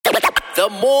The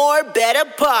More Better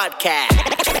Podcast.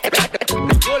 The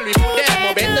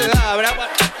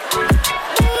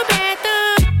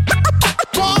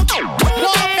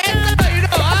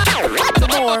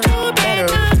More Better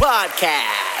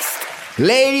Podcast.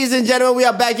 Ladies and gentlemen, we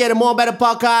are back here at the More Better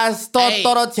Podcast.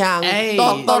 Toro Chang,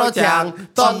 Toro Chang,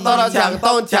 Toro Chang,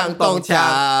 Tong Chang, Tong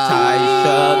Chang. 财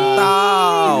神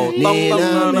到，你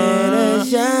那美的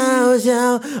笑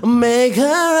笑，每个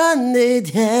人的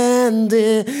天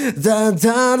地，在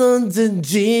他的真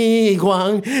极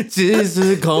光，只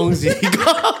是空气，空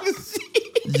气。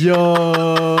Yo,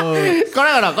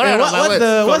 Correct.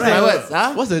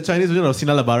 what's the Chinese version of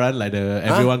Sinar Lebaran? Like the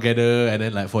everyone gather and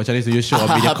then like for Chinese New Year show or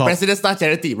Mediacorp. President Star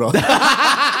Charity, bro.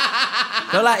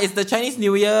 No lah, it's the Chinese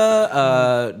New Year,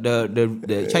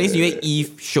 the Chinese New Year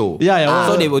Eve show. Yeah.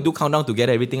 So they will do countdown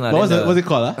together, everything lah. What's it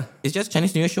called? It's just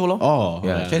Chinese New Year show lor. Oh,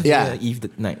 yeah. Chinese Yeah. New Year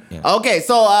Eve night. Yeah. Okay,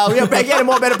 so we are back here at the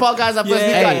More Better Podcast. Of course,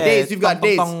 we've got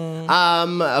dates.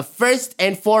 First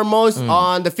and foremost,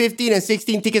 on the 15 and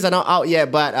 16 tickets are not out yet,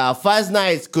 but Fuzz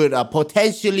Nights could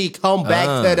potentially come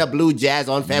back to the Blue Jazz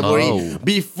on February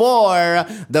before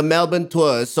the Melbourne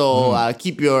tour. So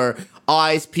keep your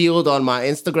eyes peeled on my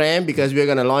Instagram because we're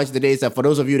going to launch the dates. For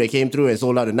those of you that came through and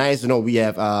sold out the nights, we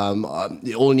have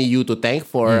only you to thank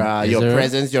for your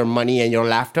presence, your money, and your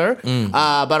laughter.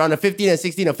 But on the 15th and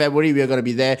 16th of February, we're going to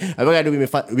be there. We're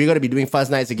going to be doing Fuzz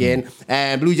Nights again.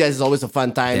 And Blue Jazz is always a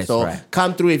fun time. That's so right.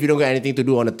 come through if you don't got anything to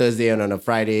do on a Thursday and on a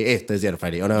Friday. Thursday and a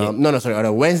Friday. On a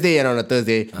Wednesday and on a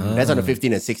Thursday. That's on the 15th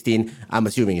and 16th. I'm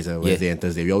assuming it's a Wednesday and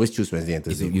Thursday. We always choose Wednesday and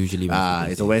Thursday. It's usually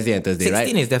Wednesday. It's a Wednesday and Thursday,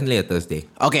 16 right? is definitely a Thursday.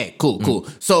 Okay, cool.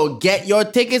 So get your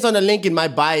tickets on the link in my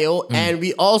bio. And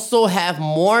we also have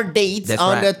more dates. That's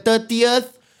on right. the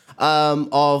 30th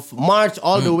of March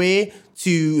all the way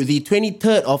to the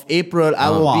 23rd of April. I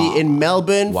will be in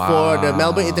Melbourne for the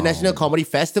Melbourne International Comedy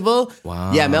Festival.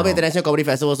 Yeah, Melbourne International Comedy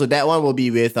Festival. So that one will be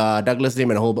with Douglas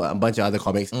Lim and a bunch of other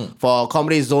comics. For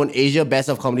Comedy Zone Asia, Best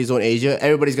of Comedy Zone Asia.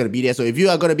 Everybody's going to be there. So if you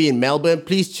are going to be in Melbourne,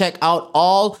 please check out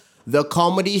all the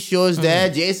comedy shows there.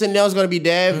 Jason Leo's going to be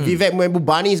there. Vivek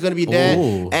Mahbubani is going to be there.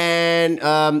 And,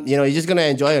 you're just going to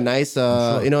enjoy a nice,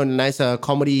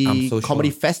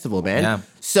 comedy festival, man. Yeah.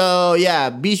 So,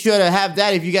 be sure to have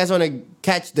that. If you guys want to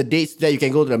catch the dates there, you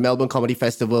can go to the Melbourne Comedy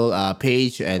Festival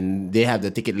page and they have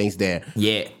the ticket links there.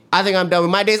 Yeah. I think I'm done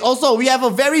with my dates. Also, we have a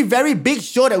very, very big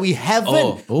show that we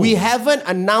haven't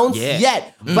announced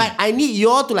yet. But I need you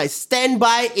all to stand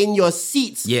by in your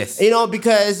seats. Yes.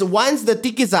 Because once the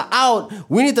tickets are out,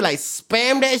 we need to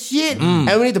spam that shit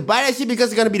and we need to buy that shit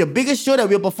because it's gonna be the biggest show that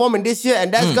we'll perform in this year,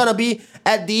 and that's gonna be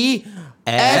at the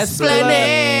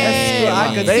Esplanade.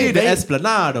 I can see the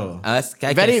Esplanado.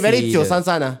 Very Chio San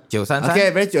San. Okay,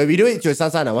 very Chio. We do it Chio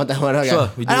San San. Sure,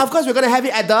 we do and of course, we're gonna have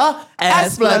it at the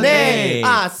Esplanade.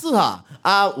 Wow,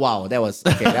 that was a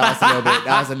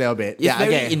little bit. It's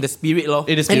very in the spirit lor.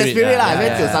 In the In the spirit,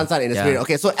 very Chio San San in the spirit.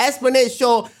 Okay, so Esplanade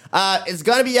show. It's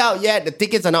gonna be out yet. The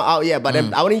tickets are not out yet, but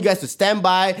I want you guys to stand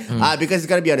by because it's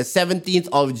gonna be on the 17th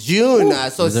of June.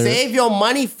 So save your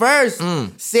money first.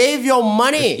 Save your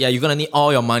money. Yeah, you're gonna need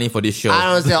all your money for this show.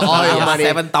 I don't say all your money.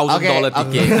 $7,000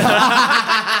 ticket.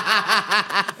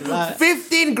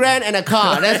 15 grand and a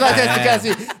car. That's what you can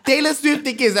see. Taylor Swift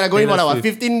tickets that are going for what?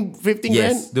 15 grand?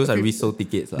 Yes, those are resale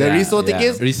tickets. The resale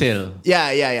tickets? Resale.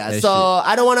 Yeah. So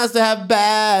I don't want us to have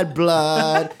bad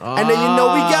blood. And then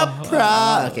we got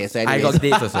proud. Okay, so anyways. I got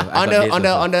dates also. On the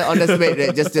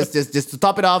just to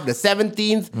top it off, the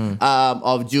 17th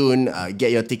of June,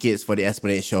 get your tickets for the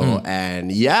Esplanade show.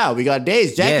 And we got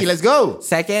days. Jacky, let's go.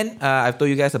 Second, I've told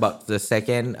you guys about the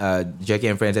second Jacky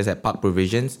and Friends that's at Park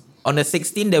Provisions. On the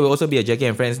 16th, there will also be a Jacky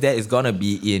and Friends that is going to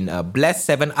be in Bless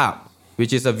 7 Up,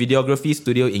 which is a videography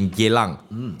studio in Geylang.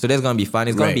 So that's going to be fun.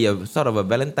 It's going to be a sort of a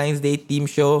Valentine's Day theme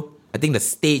show. I think the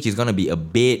stage is going to be a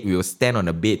bed. We will stand on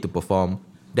a bed to perform.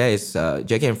 There is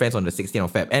Jacky and Friends on the 16th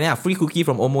of Feb. And free cookie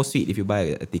from Almost Sweet if you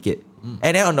buy a ticket.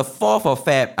 And then on the 4th of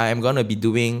Feb, I am going to be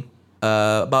doing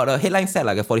about a headline set,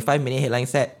 like a 45-minute headline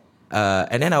set.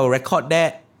 And then I will record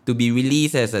that to be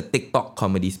released as a TikTok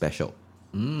comedy special.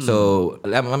 So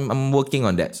I'm working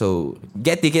on that. So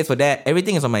get tickets for that.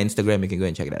 Everything is on my Instagram. You can go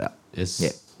and check that out. Yes.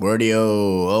 Yeah.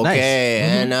 Wordio.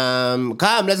 Okay. Nice. And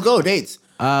come, let's go. Dates.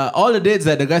 All the dates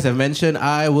that the guys have mentioned,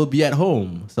 I will be at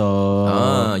home.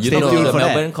 So you stay know tuned the for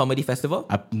Melbourne that. Comedy Festival?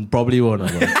 I probably won't.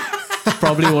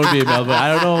 Probably won't be in Melbourne.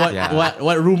 I don't know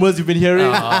what rumors you've been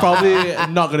hearing. Probably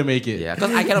not gonna make it. Yeah,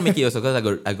 because I cannot make it also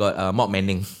because I got mob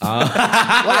manning. What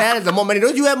the hell is the mob manning?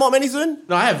 Don't you have mob manning soon?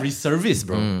 No, I have reservice,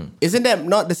 bro. Isn't that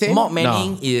not the same? Mob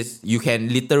manning is you can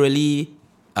literally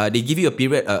they give you a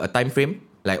period, a time frame,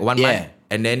 like 1 month,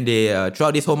 and then they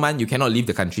throughout this whole month you cannot leave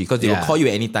the country because they will call you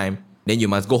at any time. then you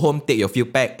must go home, take your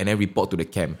field pack, and then report to the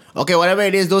camp. Okay, whatever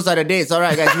it is, those are the dates. All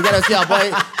right, guys. We gotta see our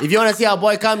boy. If you want to see our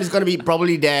boy come, it's gonna be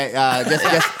probably there. Just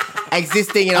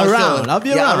existing in our show. I'll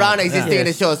be around. Around existing in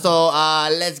the show. So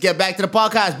let's get back to the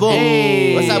podcast. Boom.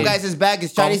 Hey. What's up, guys? It's back.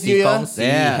 It's Chinese New Year.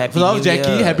 Happy So, New Jacky,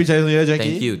 Year. happy Chinese New Year,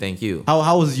 Jacky. Thank you.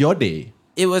 How was your day?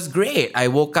 It was great. I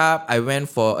woke up, I went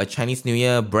for a Chinese New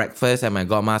Year breakfast at my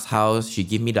godma's house. She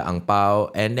gave me the ang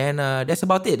pao, and then that's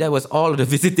about it. That was all the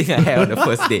visiting I had on the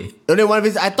first day. Only one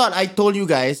visit. I thought I told you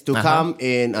guys to come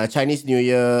in Chinese New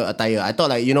Year attire. I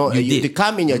thought you to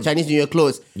come in your Chinese New Year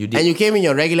clothes. You did. And you came in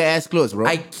your regular ass clothes, bro.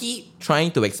 I keep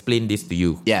trying to explain this to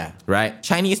you. Yeah. Right?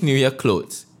 Chinese New Year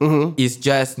clothes is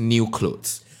just new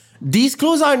clothes. These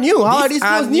clothes are new. How are these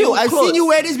clothes new? I've seen you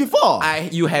wear this before.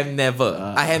 You have never.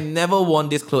 I have never worn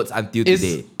these clothes until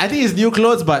today. I think it's new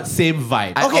clothes, but same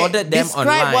vibe. I ordered them describe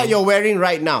online. what you're wearing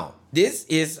right now. This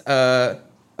is a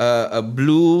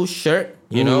blue shirt.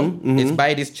 You know, it's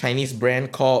by this Chinese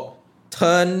brand called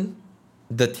Turn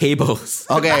the Tables.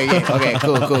 Okay,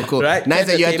 cool. Right? Nice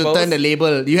that you had to turn the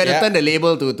label. You had to turn the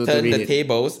label to turn read the it.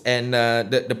 tables, and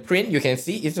the print you can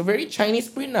see is a very Chinese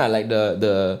print, like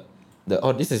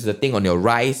this is the thing on your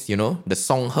rice, you know, the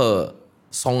songhe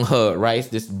rice.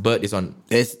 This bird is on.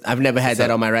 I've never had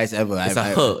that on my rice ever.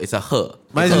 It's a her.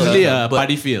 Mine's usually a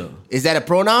party field. Is that a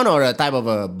pronoun or a type of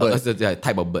a bird? It's a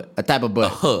type of bird. A type of bird. A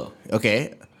her.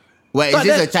 Okay. Wait, is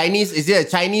this a Chinese? Is it a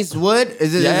Chinese word?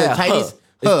 Is it a Chinese?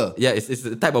 Her. It's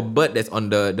the type of bird that's on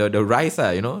the rice,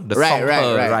 you know, the Right,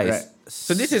 rice. right.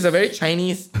 So this is a very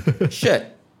Chinese shirt.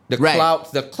 The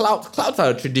clouds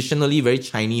are traditionally very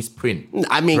Chinese print.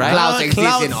 I mean, right? clouds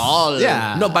exist in all.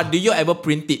 Yeah. No, but do you ever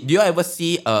print it? Do you ever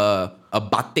see a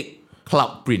batik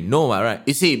cloud print? No, right?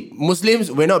 You see,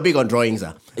 Muslims, we're not big on drawings.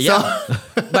 Yeah.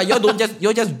 But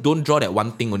you just don't draw that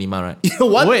one thing only, right?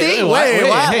 One Wait, thing? wait,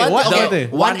 what? Okay, Okay.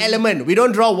 one element. We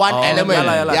don't draw one element.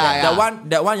 Yeah.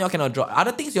 That one y'all cannot draw.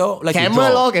 Other things y'all like Camel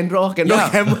to draw. or can draw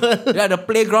camel. Yeah, the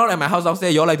playground at my house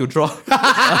downstairs, y'all like to draw.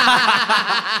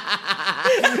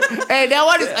 Hey, that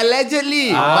one is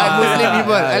allegedly by Muslim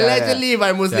people. Allegedly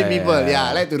by Muslim people. Yeah,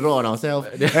 I like to draw on ourselves.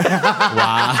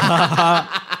 Wow.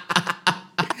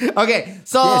 Okay,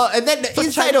 so Yes. and then the So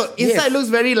inside yes. looks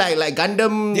very like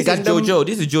Gundam. This Gundam. is JoJo.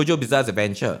 This is JoJo Bizarre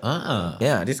Adventure.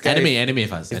 Yeah, this guy. Anime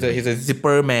fans. He's a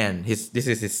zipper man. This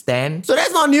is his stand. So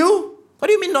that's not new. What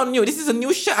do you mean not new? This is a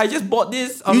new shirt. I just bought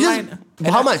this You online.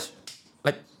 how much?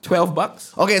 Like $12.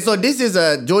 Okay, so this is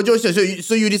a JoJo shirt.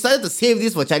 So you decided to save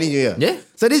this for Chinese New Year. Yeah.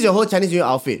 So this is your whole Chinese New Year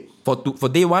outfit. For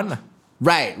day one.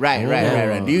 Right.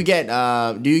 Do you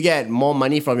get more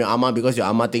money from your amma because your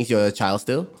amma thinks you're a child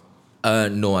still?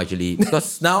 No, actually,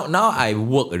 because now I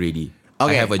work already.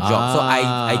 Okay. I have a job, so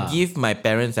I give my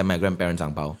parents and my grandparents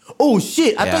ang pao. Oh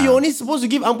shit! I thought Yeah. you're only supposed to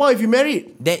give ang pao if you married.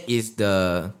 That is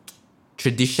the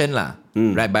tradition lah.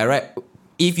 Right? By right,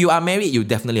 if you are married, you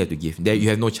definitely have to give. There you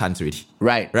have no chance already.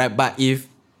 Right. But if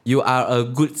you are a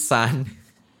good son,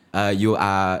 you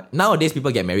are nowadays people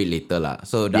get married later lah.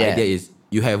 So the idea is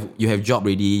you have job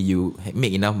ready, you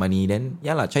make enough money, then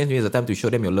Chinese New Year is the time to show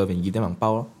them your love and give them ang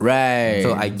pao. Right.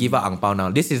 So I give out ang pao now.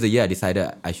 This is the year I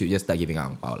decided I should just start giving out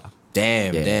ang pao lah.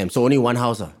 Damn. So only one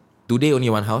house. Today only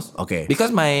one house. Okay.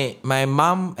 Because my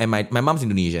mom and my mom's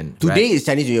Indonesian. Today right? is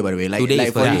Chinese New Year, by the way. Like Today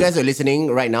is for for you that. guys who are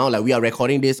listening right now, like we are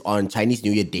recording this on Chinese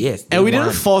New Year Day. Yes. And we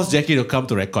didn't one. force Jacky to come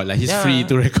to record. Like he's Yeah. free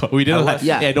to record. We didn't was-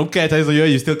 don't care Chinese New Year,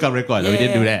 you still come record. Like, we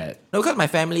didn't do that. No, because my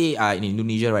family are in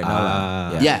Indonesia right now.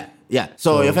 lah. Yeah.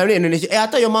 So your family in Indonesia. I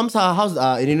thought your mom's house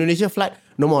in Indonesia flood.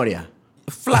 No more, yeah.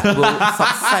 Flood will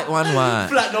subside one.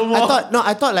 Flood no more.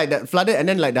 I thought like that flooded and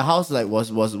then like the house like was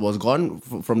gone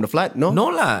from the flood. No. No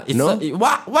lah. It's No?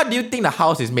 what do you think the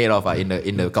house is made of in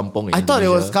the kampong in I thought it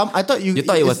was Indonesia? I thought you. You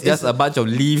thought it was it's- just a bunch of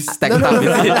leaves stacked No. up.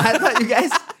 Is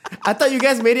it? I thought you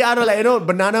guys made it out of like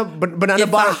banana It's a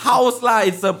bars. house lah.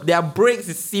 Their bricks.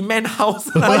 It's cement house.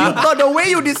 But you thought the way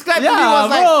you described to me Yeah, was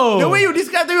like bro. the way you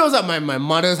described to me was like my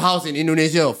mother's house in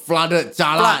Indonesia flooded,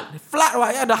 jalan. Flood,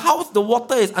 right? Yeah, the house, the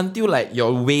water is until like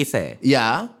your waist.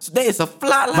 Yeah. So there is a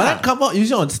flood lah. But that come out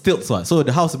usually on stilts, what? So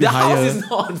the house a bit The higher. house is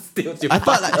not on stilts. I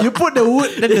thought like you put the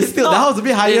wood, then the It's stilt, the not- house a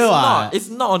bit higher, what? It's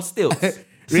not on stilts.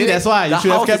 See, that's why you The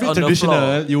should have house kept is it on the traditional.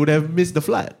 floor. You would have missed the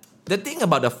flood. The thing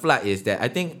about the flood is that I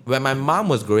think when my mom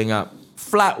was growing up,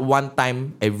 flood one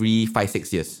time every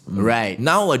 5-6 years. Right.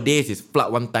 Nowadays, it's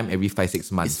flood one time every 5-6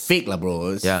 It's months. fake lah,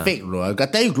 bro. It's Yeah. fake, bro. I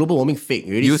gotta tell you, global warming fake.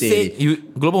 You already You say. say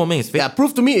global warming is fake. Yeah,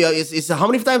 prove to me. It's how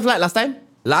many times like last time?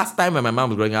 Last time when my mom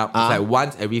was growing up, it's like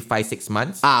once every 5-6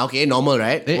 months. Okay, normal,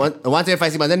 right? Eh. Once every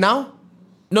 5 6 months. Then now,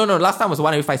 No, last time was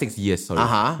 1 every 5-6 years. Sorry.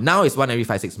 Now it's 1 every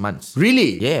 5-6 months.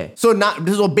 Really? Yeah. So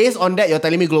based on that, you're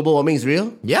telling me global warming is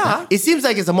real? Yeah. It seems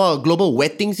like it's a more global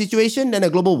wetting situation than a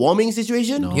global warming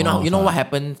situation. You know what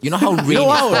happens? You know how rain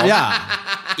is? Yeah.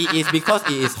 It is because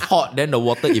it is hot, then the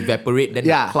water evaporate, then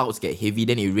the clouds get heavy,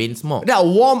 then it rains more. Yeah,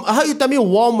 warm. How you tell me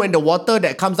warm when the water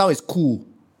that comes down is cool?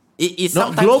 It is No,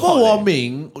 sometimes global hot,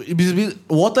 warming,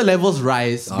 water levels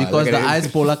rise because the ice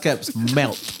polar caps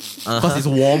melt. Because it's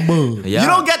warmer. Yeah. You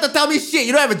don't get to tell me shit.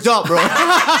 You don't have a job, bro.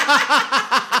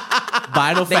 But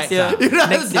I know Next facts. year. You don't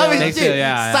have to tell me Next shit. year,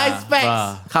 yeah. Science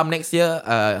facts. Come next year,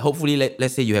 hopefully,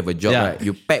 let's say you have a job, Yeah. right?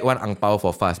 You pack one ang pao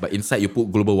for fast, but inside you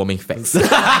put global warming facts.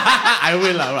 I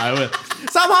will.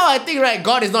 Somehow I think, right,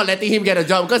 God is not letting him get a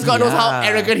job because God knows how Yeah.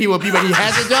 arrogant he will be when he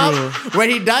has a job. When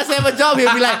he does have a job,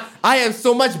 he'll be like, I am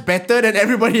so much better than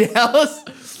everybody else.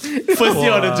 First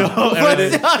year on the job.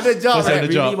 First day on the job, First day I on right?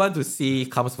 the job. really want to see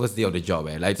Kam's first day of the job.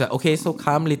 Like, it's like, okay, so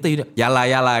Kam later, yeah lah,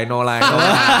 I know lah.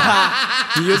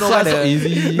 Do you know what So the...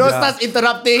 easy. No, starts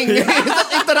interrupting. He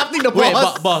starts interrupting the Wait,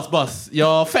 boss. boss,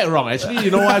 you're fact wrong. Actually,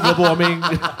 you know why global warming?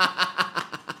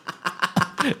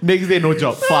 Next day, no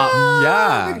job. Fuck.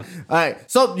 Yeah. Alright,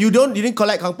 so you didn't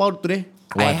collect Kang Pao today?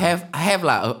 I have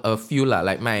lah, a few lah.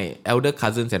 Like my elder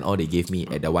cousins and all, they gave me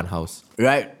at the one house.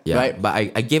 Right, Yeah. right. But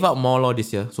I gave out more law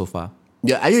this year so far.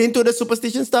 Yeah, are you into the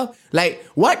superstition stuff? Like,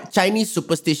 what Chinese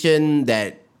superstition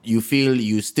that you feel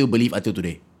you still believe until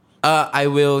today? I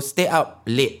will stay up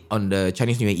late on the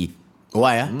Chinese New Year Eve.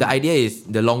 Why? The idea is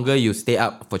the longer you stay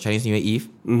up for Chinese New Year Eve,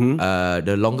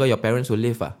 the longer your parents will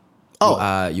live. Oh.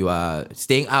 You are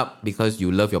staying up because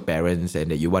you love your parents and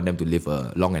that you want them to live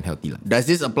a long and healthy life. Does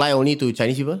this apply only to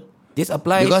Chinese people? This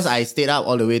applies Because I stayed up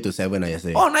all the way to 7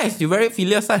 yesterday. Oh, nice! You very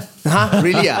filial son. Huh?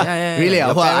 Really? Yeah. Really?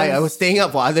 Your Well, I parents- was staying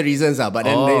up for other reasons. But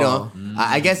then,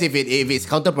 I guess if it's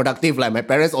counterproductive, like my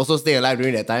parents also stay alive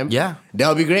during that time, Yeah. that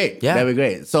would be great. Yeah. That would be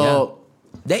great. So,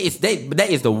 That is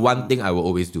the one thing I will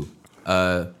always do.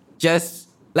 Just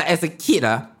like as a kid,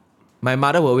 my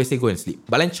mother will always say go and sleep.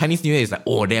 But then Chinese New Year is like,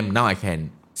 oh damn, now I can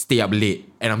stay up late,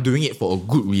 and I'm doing it for a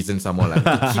good reason. Some more like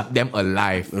to keep them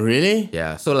alive. really?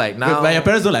 Yeah. So like now, But your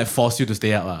parents don't like force you to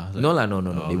stay up. no.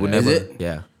 They would Is never. it?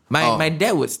 Yeah. My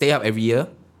dad would stay up every year.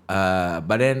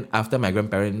 But then after my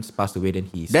grandparents passed away, then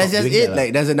he stopped That's just doing it? that,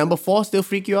 Like, does the number 4 still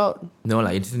freak you out? no,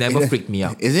 it's never freaked me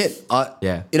out. Is it?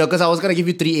 Yeah. Because I was going to give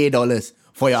you $3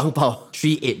 for your ang pao.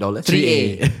 $8.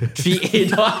 $3.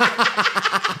 $8.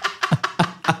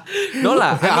 No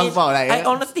lah. I Ang pao, like, I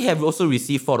honestly have also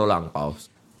received $4 ang paos.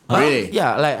 Really?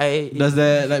 Yeah, like I. Does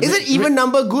that like Is it even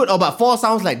number good? Or but 4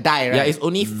 sounds like die, right? Yeah, it's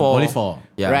only 4. Only 4.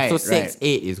 Yeah. Right, So 6, right.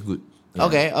 8 is good.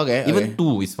 Yeah. Okay. Even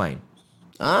 2 is fine.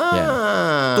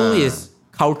 Ah. 2 is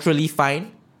culturally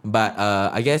fine, but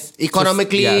I guess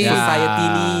Economically-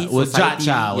 societally, will society,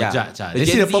 judge. The They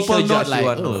see Gen the Z purple sure judge dot like, you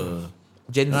one, no.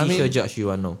 Gen Z I mean- sure judge you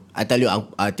one, no. I tell you,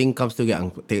 I think come still get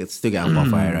ang pao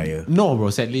for Hari Raya. No, bro,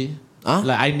 sadly. Huh?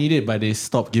 Like I need it, but they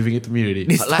stopped giving it to me already.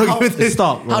 They Like how, They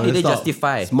stopped, bro. how did they stopped.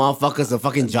 justify? This motherfucker's a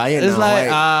fucking giant It's now. like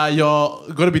right? you're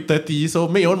gonna be 30, so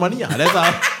make your own money.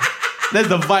 That's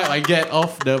the vibe I get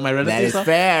off my That is relatives.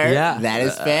 fair. Yeah, That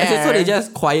is fair. So they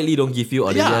just quietly don't give you,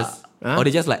 or they Yeah. just, or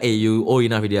they just like, hey, you owe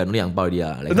enough already, no yang bao already.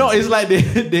 Like, No, it's like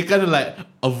they kind of like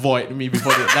avoid me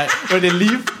before they like when they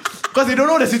leave because they don't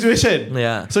know the situation.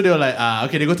 Yeah. So they were like,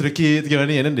 okay, they go to the kids, get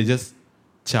money, and then they just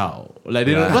ciao. Like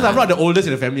they don't, because I'm not the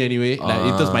oldest in the family anyway. Like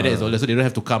in terms my dad is older, so they don't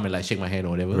have to come and like shake my hand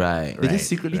or whatever. Right, They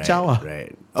just secretly ciao.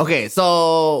 Right. Okay,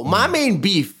 so my main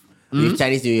beef with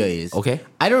Chinese New Year is Okay.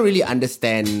 I don't really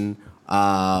understand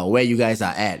where you guys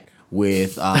are at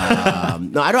with no,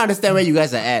 I don't understand where you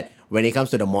guys are at when it comes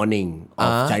to the morning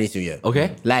of Chinese New Year.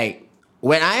 Okay. Like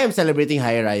when I am celebrating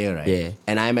Hari Raya, right? Yeah.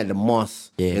 And I'm at the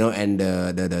mosque, Yeah. and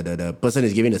the person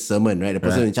is giving the sermon, right? The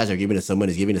person in charge of giving the sermon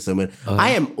is giving the sermon.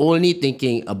 I am only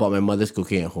thinking about my mother's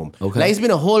cooking at home. Okay. Like it's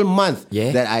been a whole month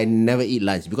Yeah. that I never eat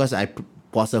lunch because I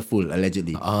puasa full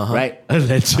allegedly, right?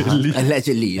 Allegedly.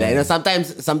 Allegedly, like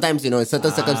sometimes in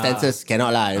certain circumstances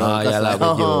cannot lah, yeah, like,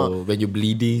 like when you're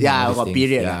bleeding. yeah, I all got these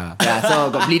period, things, yeah. So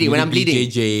got bleeding when I'm bleeding,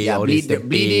 BJJ, yeah, all this, the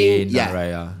bleeding, pain, yeah, right,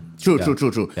 yeah. True.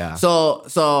 Yeah. So,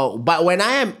 but when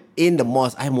I am in the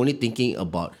mosque, I'm only thinking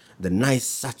about the nice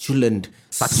succulent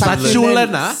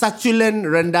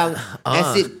rendang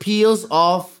as it peels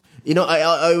off.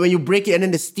 When you break it and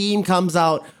then the steam comes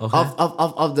out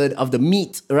of the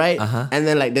meat, right? And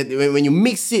then like that, when you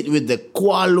mix it with the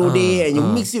kuah lodeh and you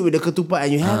mix it with the ketupat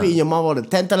and you have it in your mouth, all the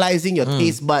tantalizing your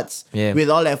taste buds with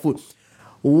all that food.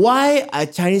 Why are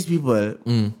Chinese people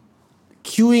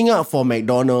queuing up for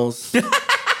McDonald's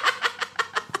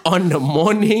on the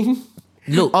morning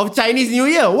of Chinese New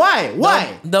Year? Why?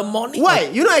 Why? The morning. Why?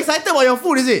 You're not excited about your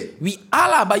food, is it? We are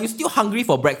lah, but you still hungry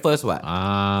for breakfast, what?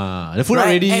 The food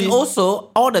Right? already. And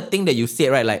also, all the thing that you said,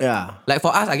 right? Like, Yeah. like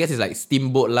for us, I guess it's like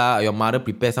steamboat lah. Your mother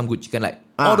prepares some good chicken. Like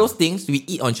all those things we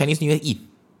eat on Chinese New Year Eve.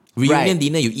 Reunion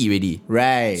dinner, you eat already.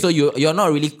 Right. So you're not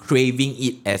really craving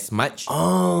it as much.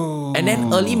 Oh. And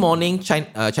then early morning,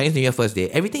 Chinese New Year first day,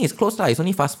 everything is closed lah. It's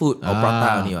only fast food or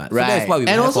prata only. What. So Right. that's what we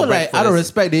And have also for like out of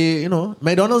breakfast. respect, they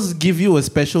McDonald's give you a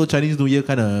special Chinese New Year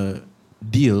kind of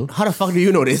deal. How the fuck do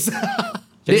you know this?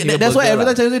 Chinese New Year That's why burger every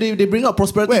lah. time Chinese New Year they bring out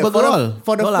prosperity Wait, burger all.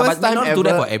 for the No lah, first but time McDonald's ever. do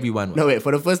that for everyone. No, wait.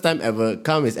 For the first time ever,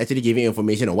 Kam is actually giving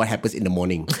information on what happens in the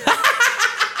morning.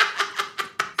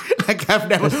 Like I've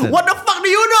never. What the fuck do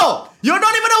you know? You're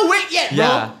not even awake yet, bro.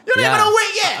 Yeah. You're not Yeah. even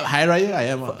awake yet. Hari Raya, I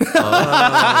am.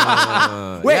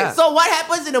 Wait, Yeah. so what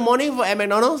happens in the morning at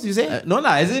McDonald's? You say? No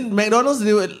lah, as in McDonald's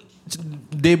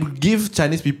they give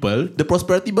Chinese people the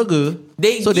prosperity burger.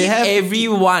 They give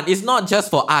everyone. It's not just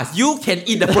for us. You can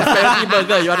eat the prosperity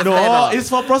burger. You understand? No, or? it's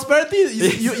for prosperity.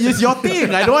 It's your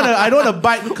thing. I don't wanna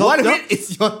bite. What do you mean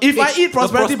it's your If I thing? eat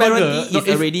prosperity burger, prosperity is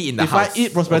already in the if house. I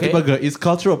eat prosperity Okay? burger, it's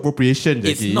cultural appropriation.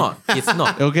 It's Jacky. not. It's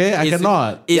not. Okay, I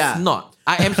cannot. It's Yeah. not.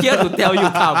 I am here to tell you,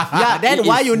 Kam. Yeah, then It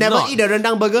why is you never not. eat the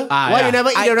rendang burger? Ah, Why yeah. you never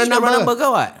eat I the eat the rendang rendang burger?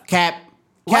 burger, what? Cap.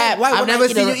 Why I've would I never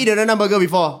eat seen the- you eat the rendang burger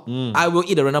before. I will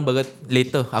eat the rendang burger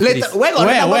later. After Later, this. where got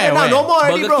rendang burger now? Where? No more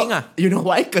already, Burger bro. King ah. You know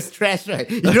why? Cause trash, right?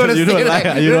 You don't You don't understand, like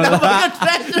right? it, you don't Rendang like- burger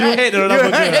trash, You right? hate the rendang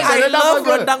burger. hate the I rendang love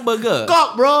burger. rendang burger. Cock,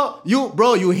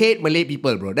 bro. You hate Malay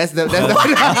people, bro. That's the.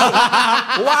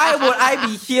 Why would I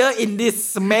be here in this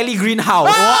smelly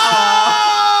greenhouse?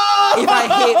 If I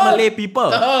hate Malay people,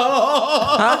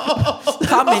 huh?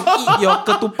 Come and eat your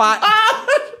ketupat.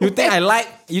 You think I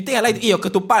like to eat your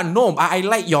ketupat? No, I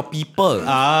like your people.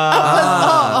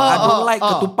 I don't like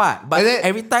ketupat. But Is it-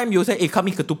 every time you say, "Hey, come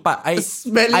eat ketupat,"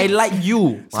 Smelly- I like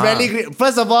you. Smelly green.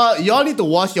 First of all, you all need to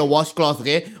wash your washcloth,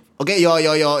 okay? Okay, your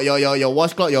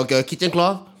washcloth, your kitchen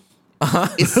cloth.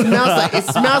 It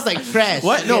smells like trash.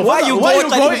 What? No, Why you why go you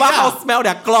Chinese going- people's yeah. house smell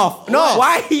their cloth? No,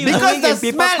 Why you because going the in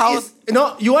people's smell house? is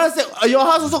you want to say your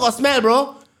house also got smell,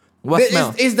 bro. What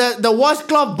smell? Is the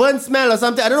washcloth burnt smell or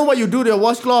something? I don't know what you do to your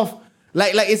washcloth.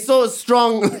 Like it's so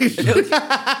strong.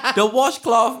 The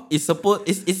washcloth is supposed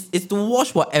is to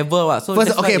wash whatever. So First,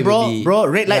 that's why okay, it will be- bro.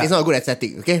 Red light Yeah. is not a good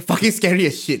aesthetic. Okay, fucking scary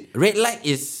as shit. Red light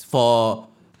is for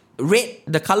red.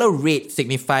 The color red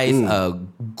signifies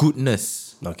goodness.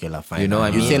 Okay lah, fine. You know what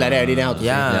I You mean? say like that, I didn't know how to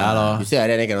Yeah. say. Yeah, lor. You say like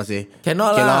that, I cannot say.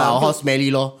 Cannot Okay, lah. Our house smelly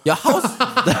lor. Your house.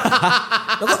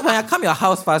 Because when I come your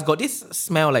house fast, got this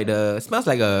smell smells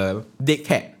like a dead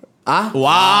cat. Wow.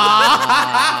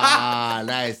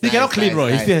 Nice. He cannot clean, bro.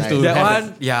 He still has to. That have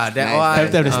one, yeah, that Nice. one. Have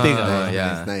to have the sting.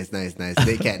 Yeah. Nice.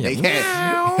 They can.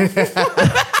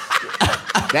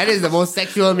 That is the most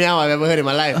sexual meow I've ever heard in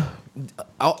my life.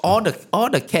 All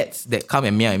the cats that come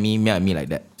and meow at me like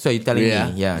that. So you're telling me,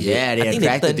 yeah, They're I think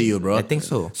attracted turn- to you, bro. I think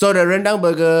so. So the rendang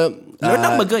burger. The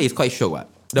rendang burger is quite show. What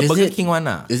the is Burger it? King one?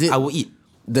 Is it? I will eat.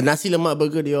 The nasi lemak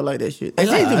burger, do you all like that shit? I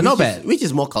like Actually, it. Not which bad. Which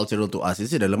is more cultural to us?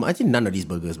 Is it the lemak? Actually, none of these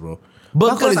burgers, bro.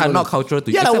 Burgers Fuck all these are not cultural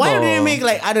to you. Yeah, like, except why for- do they make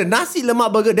like other nasi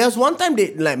lemak burger? There was one time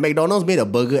McDonald's made a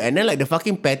burger and then like the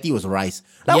fucking patty was rice.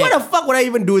 Like, Yeah. why the fuck would I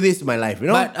even do this in my life? You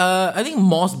know? But I think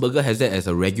Moss Burger has that as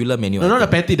a regular menu. No, I not the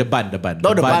think. patty, the bun. No,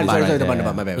 the bun. is Sorry, right the bun.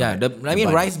 there. My bad. Yeah, my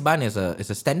bad. rice bun is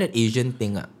a standard Asian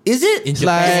thing. Is it? In It's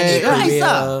Japan, like- rice,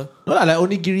 Korea. No, like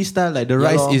onigiri style. Like the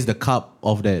rice lor. is the cup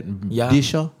of that Yeah.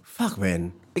 dish. Oh. Fuck,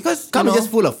 man. Because Come you know,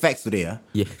 just full of facts today, huh?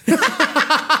 yeah.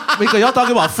 Because you're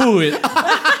talking about food.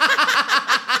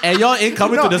 And you're in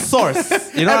coming to the source.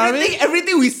 You know what I mean?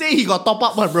 Everything we say, he got top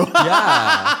up one, bro.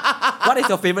 Yeah. What is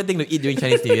your favorite thing to eat during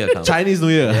Chinese New Year? Kam? Chinese New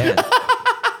Year. Yeah.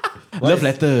 Love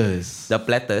letters. The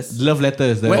platters. Love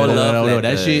letters. Well, love That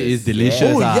letters. shit is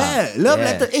delicious. Oh, ah. yeah. Love Yeah.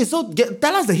 letter. Hey, so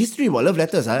tell us the history about love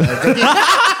letters. Huh?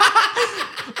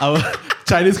 Our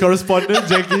Chinese correspondent,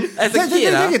 Jacky. As a Yeah, kid,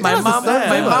 yeah, my tell us the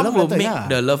story about mom love will letter, make yeah.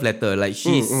 the love letter. Like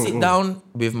she sit down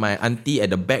with my auntie at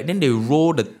the back, then they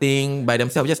roll the thing by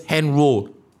themselves, just hand roll.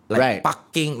 Like Right.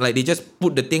 packing, like they just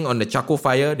put the thing on the charcoal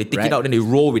fire, they take Right. it out, then they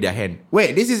roll with their hand.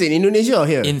 Wait, this is in Indonesia or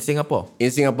here? In Singapore. In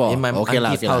Singapore. In my okay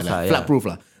lah, auntie's okay house lah. lah, yeah. Flood proof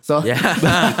lah. So, Yeah.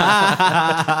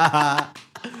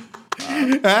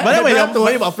 but But then when, don't have to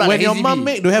worry about flood. when like your ACB. mom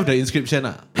make, do you have the inscription?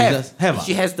 Have.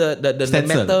 She has the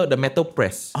Stencil. metal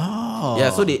press. Oh. Yeah,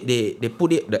 so they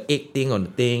put it the egg thing on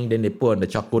the thing, then they put on the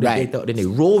charcoal, then, Right. then they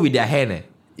roll with their hand. That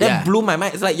Yeah. blew my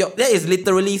mind. It's like that is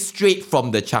literally straight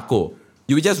from the charcoal.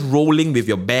 You were just rolling with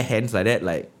your bare hands like that,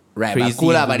 like Right, crazy. but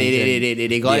cool lah. But Indonesian.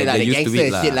 they got it lah. They The used to gangster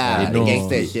it shit lah. They The know.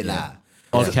 gangster shit lah.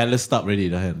 All calloused up already.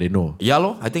 They know. Yeah,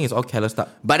 lor. I think it's all calloused up.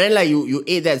 But then like you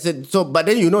ate that, so but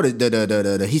then you know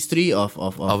the history of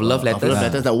love letters. Love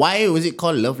letters. Like, why was it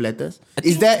called love letters?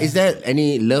 Is there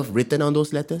any love written on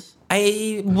those letters?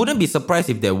 I wouldn't be surprised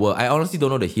if there were. I honestly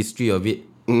don't know the history of it.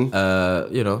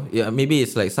 Maybe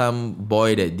it's like some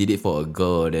boy that did it for a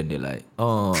girl, then they're like,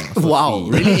 oh, so wow,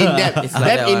 sweet. really in depth. It's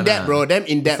like Them in depth, bro. Them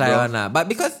in depth, bro. But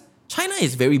because China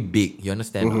is very big, you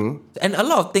understand? And a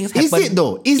lot of things happen. Is it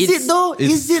though? Is it though?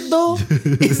 Is it though?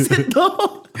 Is it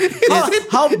though?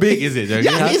 How big is it, Jacky?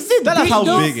 Yeah, is it Tell us big how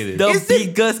though? big it is. The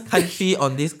biggest country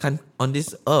on this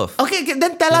earth. Okay,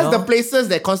 then tell us the places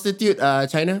that constitute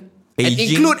China. And Beijing.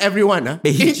 include everyone, huh?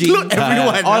 Beijing. Include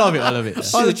everyone. All of it.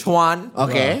 Sichuan,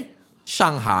 Okay.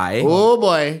 Shanghai, Oh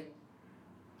boy.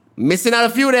 Missing out a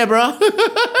few there, bro.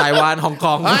 Taiwan, Hong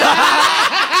Kong,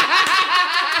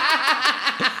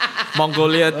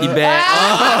 Mongolia, Tibet.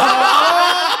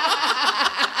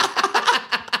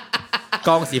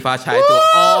 恭喜发财 to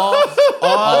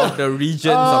all of the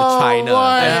regions of China.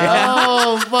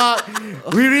 Oh, fuck.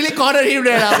 We really cornered him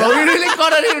there, bro. We really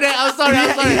cornered him there. I'm sorry.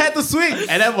 He had to swing.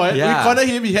 At that point, Yeah. we cornered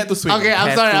him, he had to swing. Okay, I'm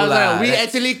Had sorry. to lah. We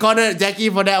actually cornered Jacky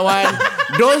for that one.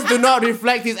 Those do not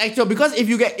reflect his actual, because if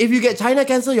you get China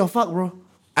cancer, you're fucked, bro.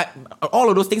 All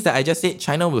of those things that I just said,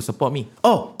 China will support me.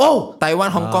 Oh.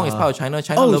 Taiwan, Hong Kong is part of China.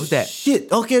 China loves that.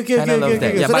 Shit. Okay. China loves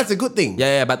that. Yeah, So but- that's a good thing.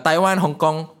 Yeah, but Taiwan, Hong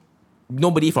Kong,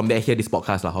 nobody from there hear this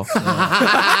podcast lah.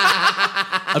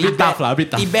 A bit tough.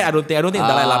 Tibet, I don't think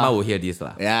Dalai Lama will hear this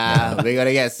lah. Yeah, we're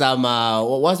gonna get some.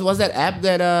 What's that app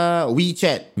that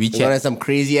WeChat? We're gonna have some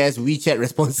crazy ass WeChat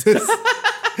responses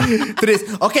to this.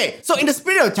 Okay, so in the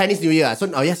spirit of Chinese New Year, so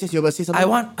yes, you were say something.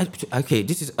 Okay,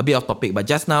 this is a bit off topic, but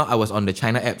just now I was on the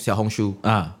China app, Xiaohongshu.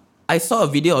 I saw a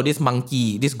video of this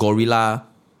monkey, this gorilla,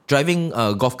 driving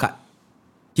a golf cart.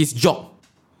 His job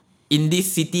in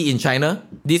this city in China,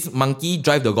 this monkey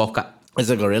drive the golf cart. Is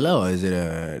it a gorilla or is it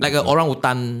a Like an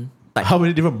orangutan type. How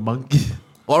many different monkeys?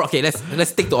 Or okay, let's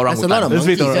stick to orangutan. There's a lot of Let's monkeys.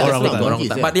 wait till Yeah, orangutan. there's a lot of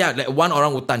monkeys, yeah. But yeah, like one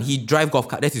orangutan, he drive golf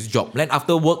cart. That's his job. Then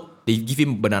after work, they give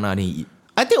him banana and he eat.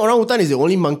 I think orangutan is the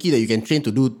only monkey that you can train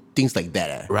to do things like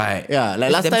that. Right. Yeah,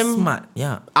 like It's last damn time. smart.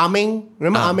 Yeah. Aming,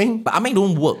 remember Aming? But Aming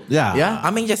don't work. Yeah. Yeah.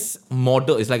 Aming just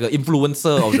model. It's like an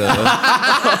influencer of the,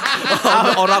 of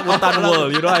the orangutan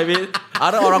world. You know what I mean?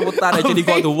 Other orangutan actually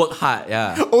got to work hard.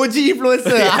 Yeah. OG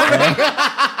influencer.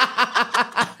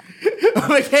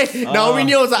 Okay, Naomi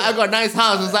Neo was like, I got a nice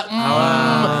house. I was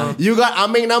like, you got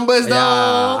Aming numbers though.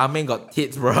 Yeah. Aming got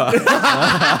tits, bro.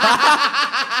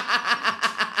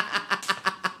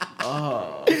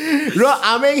 Bro,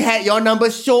 Aming had your number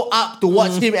show up to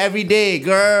watch him every day,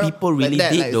 girl. People really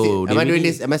did though. Am I doing really-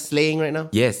 this? Am I slaying right now?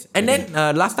 Yes. And then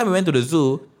last time we went to the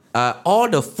zoo, all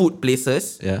the food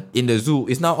places Yeah. in the zoo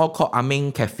is now all called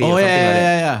Aming Cafe Oh, or something like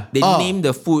that. yeah. They Oh. named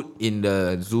the food in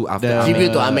the zoo after The- Aming.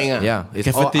 Tribute to Aming. Yeah. It's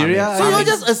all Cafeteria? Aming. So you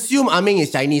just assume Aming is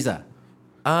Chinese,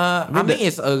 Aming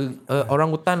is a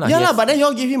orangutan lah. Yeah, yes. but then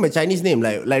y'all give him a Chinese name.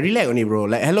 Like relax on it, bro.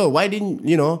 Like, hello, why didn't,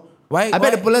 Why- I bet why-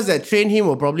 the fellas that trained him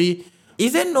will probably,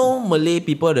 Is there no Malay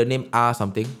people the name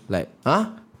something? Like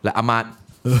Ahmad?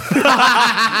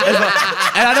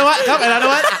 Another one? Come, another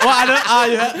one? What other?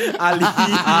 You have? Ali.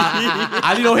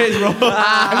 Ali no H, bro.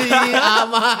 Ali,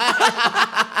 Ahmad.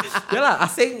 Yeah lah,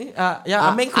 Asing.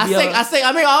 Aming could be Asing,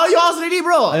 Aming. Oh, yours already,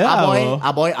 bro. Yeah,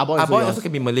 Aboy Aboy also can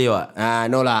be Malay what?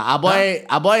 No lah.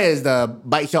 Aboy is the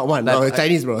bike shop one. No, it's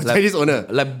Chinese, bro. Chinese owner.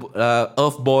 Like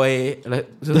Earth Boy, like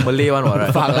Malay one what, right?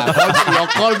 Fuck lah. Your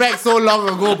callback so long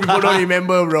ago, people don't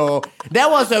remember, bro. That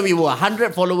was when we were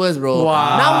 100 followers, bro.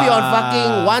 Wow. Now we on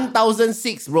fucking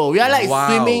 1006, bro. We are like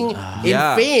swimming in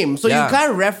Yeah. fame. So you Yeah.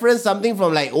 can't reference something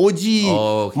from like OG,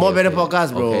 More Better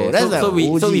Podcast, bro. Okay. That's like so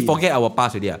OG. we forget our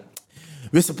past already.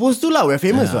 We're supposed to lah. We're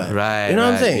famous, right? Right. You know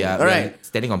what I'm saying? Yeah, All right.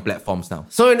 Standing on platforms now.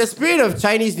 So in the spirit of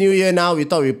Chinese New Year now, we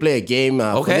thought we'd play a game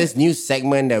for Okay. this new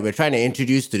segment that we're trying to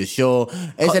introduce to the show.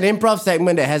 It's an improv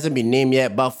segment that hasn't been named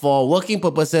yet, but for working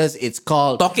purposes, it's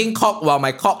called... Talking cock while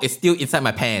my cock is still inside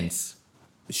my pants.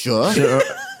 Sure.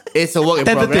 It's a work in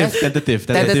progress. Tentative.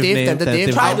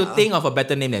 Try to think of a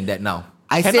better name than that now.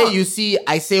 I Cannot. say, you see,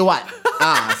 I say what?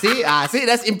 See,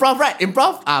 that's improv, right?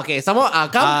 Improv? Okay, someone,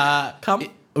 come. Come.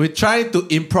 We're trying to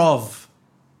improv.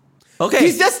 Okay.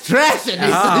 He's just trash at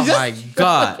this. Oh He's just- my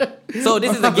god! So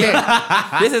this is the game.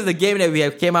 This is the game that we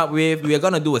have came up with. We are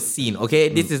gonna do a scene. Okay,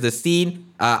 this is the scene.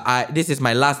 This is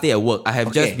my last day at work. I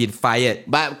have just been fired.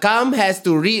 But Kam has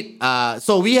to read.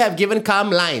 So we have given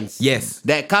Kam lines. Yes.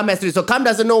 That Kam has to read. So Kam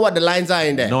doesn't know what the lines are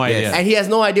in there. No idea. And he has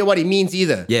no idea what it means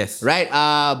either. Yes. Right?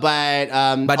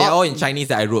 But they're all in Chinese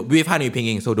that I wrote with Han Yu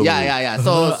Pinyin. So don't worry. Yeah.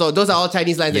 So those are all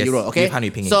Chinese lines that Yes, you wrote. Okay. with Han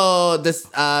Yu Pinyin. So this.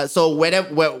 So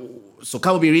So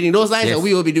Kam will be reading those lines Yes. and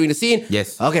we will be doing the scene.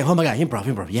 Yes. Okay, oh my God,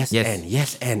 improv. Yes, Yes. and,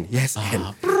 yes, and, yes,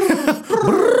 and.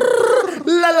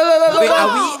 Wait,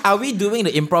 are we doing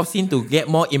the improv scene to get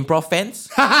more improv fans?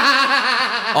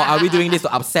 Or are we doing this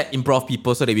to upset improv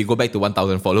people so that we go back to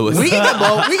 1,000 followers? We can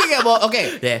get more.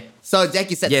 Okay. Yeah. So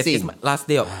Jacky set Yes, the it's scene. my last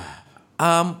day of...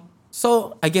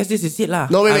 So I guess this is it lah.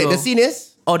 No, wait. The scene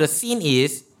is? Oh, the scene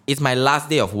is, it's my last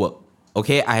day of work.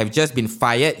 Okay, I have just been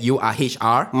fired. You are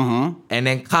HR. And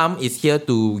then Kam is here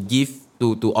to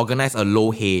organize a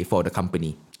low hay for the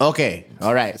company. Okay,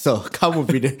 all right. So Kam will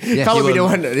be the Yes, Kam he will be the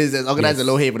will- one that is organize Yes. the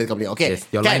low hay for the company. Okay, Yes,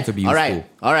 your Can. lines will be All right,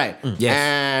 useful. all right. Yes.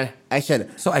 And action.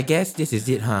 So I guess this is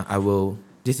it, huh?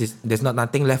 There's not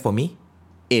nothing left for me.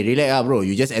 Hey, relax, bro.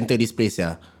 You just enter this place,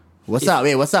 yeah. What's up?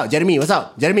 Hey, what's up, Jeremy? What's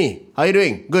up, Jeremy? How you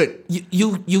doing? Good.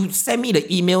 You send me the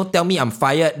email, tell me I'm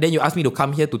fired, then you ask me to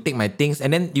come here to take my things,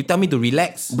 and then you tell me to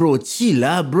relax. Bro, chill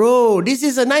lah, bro. This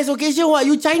is a nice occasion. What?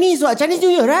 You Chinese? What? Chinese New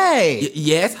Year, right?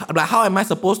 Yes, but how am I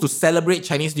supposed to celebrate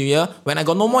Chinese New Year when I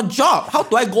got no more job? How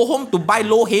do I go home to buy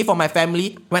low hay for my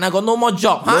family when I got no more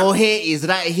job? Huh? Low hay is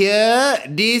right here.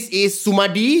 This is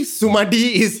Sumadi.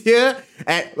 Sumadi is here.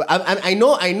 And I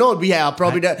know. We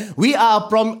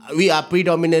are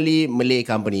predominantly Malay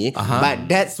company, but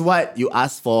that's what you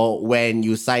ask for when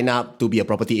you sign up to be a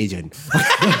property agent.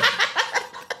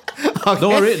 Okay.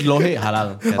 Don't worry, lohe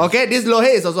halal. Okay, this lohe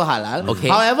is also halal. Okay.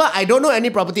 However, I don't know any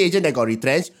property agent that got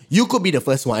retrenched. You could be the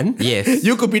first one. Yes.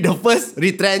 You could be the first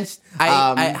retrenched.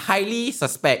 I highly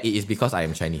suspect it is because I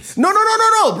am Chinese. No,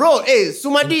 bro. Hey,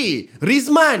 Sumadi,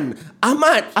 Rizman,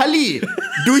 Ahmad, Ali.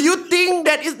 Do you think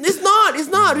that it's not? It's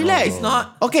not. Relax. It's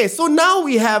not. Okay, so now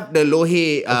we have the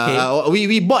lohe. Okay.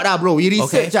 We bought bro. We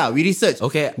researched. Okay. We researched.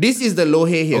 Okay. This is the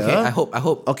lohe here. Okay, I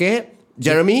hope. Okay,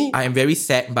 Jeremy. I am very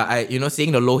sad, but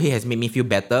seeing the low hay has made me feel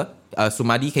better.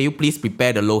 Sumadi, can you please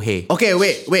prepare the low hay? Okay,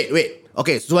 wait.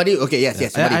 Okay, Sumadi. Okay, yes.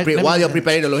 Sumadi, while you're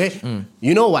preparing the lohe,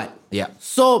 you know what? Yeah.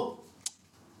 So,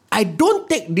 I don't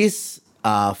take this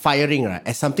firing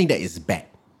as something that is bad.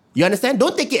 You understand?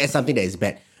 Don't take it as something that is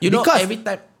bad. Because Every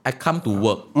time I come to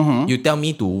work, you tell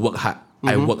me to work hard.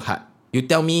 I work hard. You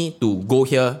tell me to go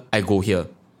here, I go here.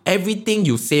 Everything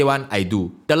you say one, I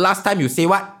do. The last time you say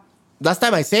what? last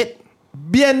time I said,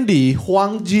 遍地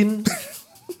黄金.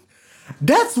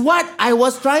 that's what I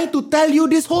was trying to tell you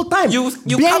this whole time. You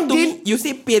come to me, you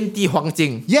say 遍地黄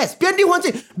金. Yes, 遍地黄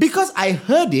金. Because I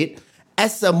heard it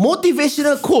as a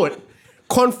motivational quote.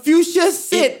 Confucius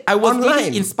said I was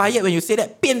online. really inspired when you say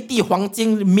that 遍地黄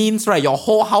金 means right your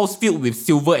whole house filled with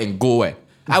silver and gold.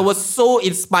 I was so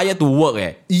inspired to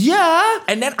work. Yeah.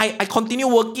 And then I continue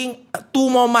working 2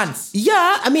 more months.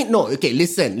 Yeah. I mean, no. Okay,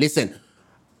 listen.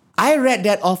 I read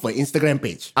that off an Instagram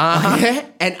page. Okay?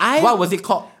 And What was it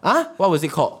called? Huh? What was it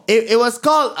called? It was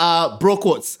called bro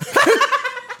quotes.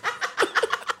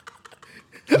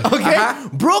 Okay?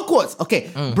 Bro quotes.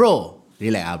 Okay. Bro.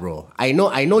 Relax, bro. I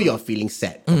know you're feeling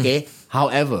sad. Okay?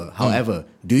 However,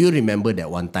 do you remember that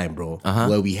one time, bro,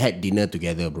 where we had dinner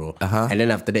together, bro? And then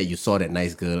after that, you saw that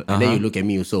nice girl. And then you look at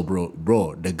me, you saw, bro,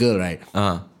 the girl, right?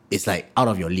 It's like out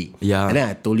of your league. Yeah. And then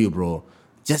I told you, bro,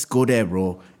 just go there,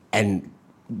 bro, and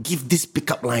give this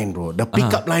pickup line, bro. The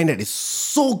pickup line that is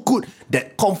so good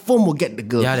that confirm will get the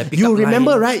girl. Yeah, the pickup you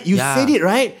remember, line. right? You said it,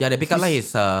 right? Yeah, the pickup line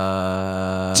is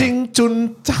青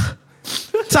春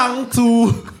长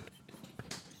租.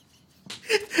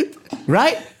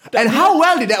 Right? And how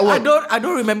well did that work? I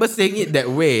don't remember saying it that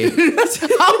way.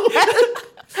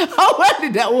 How well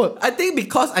did that work? I think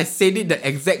because I said it the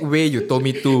exact way you told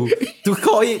me to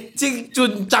call it 青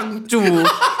春长租.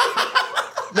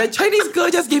 The Chinese girl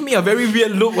just gave me a very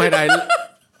weird look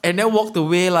and then walked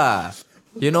away lah.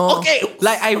 You know, Okay.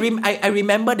 like I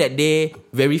remember that day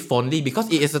very fondly because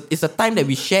it's a time that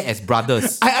we share as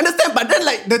brothers. I understand, but then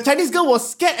like the Chinese girl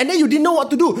was scared and then you didn't know what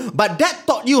to do. But that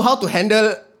taught you how to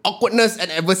handle awkwardness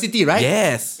and adversity, right?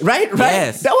 Yes. Right?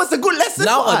 Yes. That was a good lesson for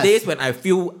us. Nowadays, when I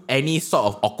feel any sort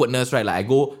of awkwardness, right, like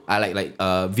I like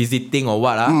visiting or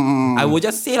what, I will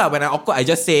just say when I'm awkward, I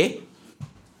just say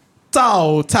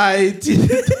招财进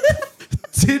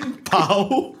金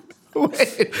宝.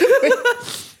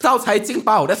 Zhao Cai Jing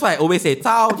Bao. That's why I always say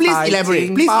Zhao Please Cai elaborate.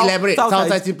 Jing Please Bao. elaborate. Zhao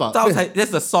Cai Jing Bao. Zhao Cai.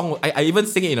 That's the song. I even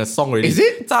sing it in a song already. Is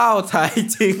it? Zhao Cai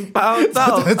Jing Bao.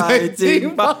 Zhao Cai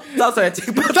Jing Bao. Zhao Cai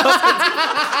Jing Bao.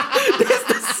 That's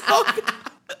the song.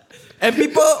 And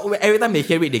people, every time they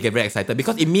hear it, they get very excited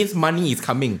because it means money is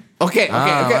coming. Okay.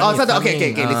 Money is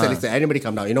Okay. coming. Listen. Everybody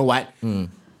calm down. You know what?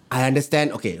 I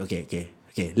understand. Okay.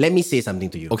 Let me say something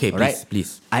to you. Okay, all right?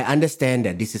 please. I understand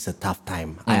that this is a tough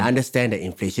time. I understand that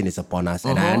inflation is upon us,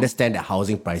 and I understand that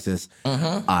housing prices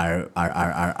are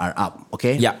up.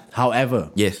 Okay. Yeah. However,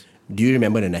 Yes. Do you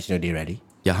remember the National Day rally?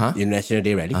 National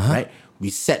Day rally, right? We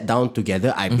sat down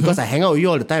together. Because I hang out with you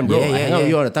all the time, bro. I hang out with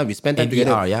you all the time. We spend time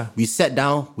together. We sat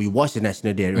down. We watched the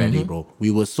National Day rally, bro.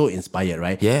 We were so inspired,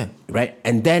 right? Yeah. Right.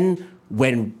 And then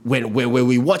when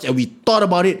we watched and we thought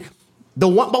about it,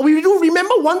 but we do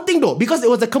remember one thing though, because it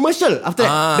was a commercial after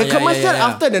that. The commercial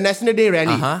after the National Day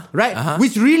rally, right?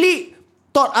 Which really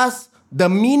taught us the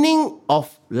meaning of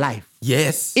life.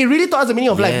 Yes. It really taught us the meaning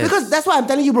of life. Because that's why I'm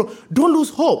telling you, bro, don't lose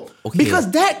hope.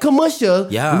 Because that commercial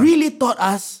really taught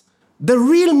us the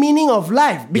real meaning of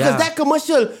life. Because that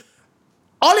commercial,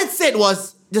 all it said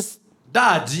was just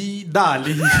大吉大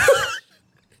利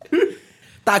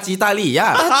大吉大利,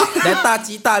 that 大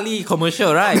吉大利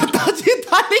commercial, right? 大吉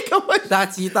大利 commercial. 大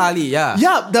吉大利,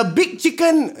 Yeah, the big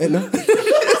chicken.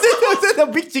 Was it the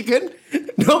big chicken?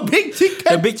 The big chicken.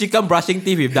 The big chicken brushing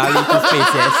teeth with Dali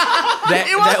toothpaste, yes. That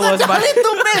was the Dali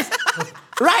toothpaste.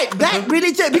 Right, that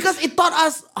really changed because it taught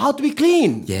us how to be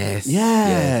clean. Yes.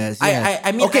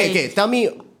 I mean, okay. Tell me.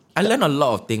 I learned a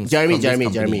lot of things. Jeremy.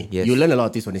 Yes. You learned a lot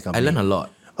of things from this company. I learned a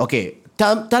lot. Okay,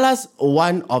 tell us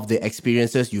one of the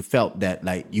experiences you felt that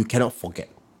like you cannot forget.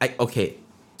 Okay,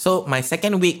 so my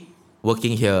second week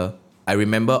working here, I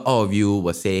remember all of you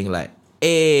were saying like,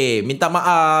 "Hey, minta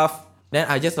maaf." Then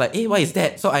I just like, "Hey, what is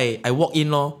that?" So I walk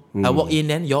in, I walk in,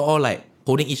 then you're all like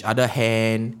holding each other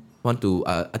hand. Want to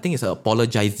I think it's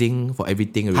apologizing for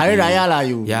everything already. Hari Raya lah,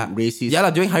 you racist. Yeah lah,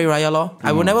 during Hari Raya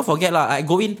I will never forget lah. I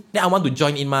go in, then I want to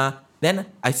join in Then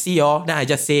I see y'all, then I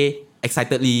just say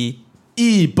excitedly,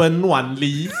 一本万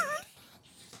利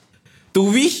to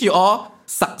wish you all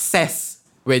success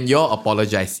when you all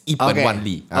apologize. 一本万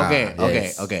利.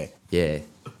 Okay. Yeah.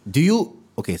 Do you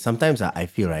sometimes I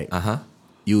feel right.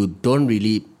 You don't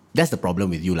really. That's the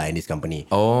problem with you lah in this company.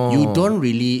 You don't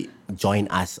really join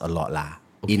us a lot lah.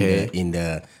 Okay. In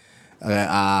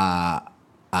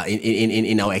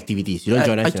our activities. You don't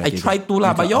join us. I try to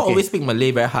lah, but you all always speak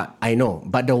Malay very hard. I know,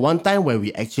 but the one time where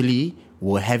we actually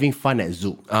were having fun at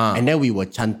Zouk, and then we were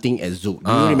chanting at Zouk. Do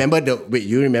you remember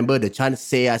you remember the chant?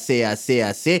 Say say.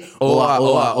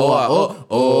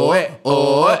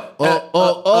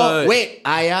 Wait,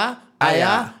 ayah.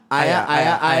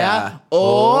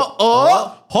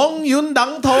 Hong Yun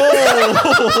Dang To.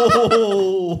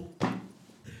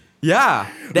 Yeah,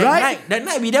 that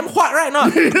night we damn huat, right? Not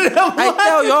I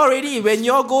tell you already. When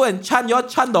you all go and chant, you all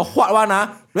chant the huat one.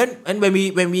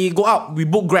 When we go out, we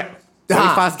book Grab. Very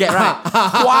fast get right.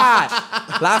 Huat.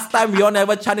 Last time we all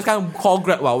never chant this kind of call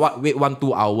Grab. Wait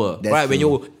 1-2 hour. That's right? True. When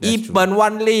you eat ban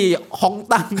wan li hong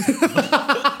tang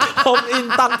hong in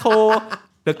tang to.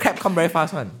 The crab come very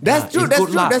fast, man. That's true. That's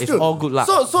true. It's all good luck.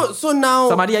 So now,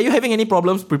 Samadi, are you having any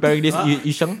problems preparing this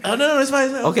Yusheng? No, it's fine.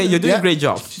 Okay, you're doing a great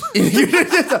job. Is the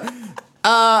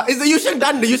Yusheng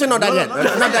done? The Yusheng not done yet.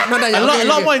 Not done yet. A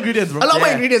lot more ingredients, bro. A lot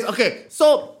more ingredients. Okay,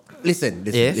 so listen.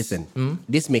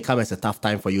 This may come as a tough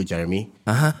time for you, Jeremy.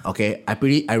 Okay, I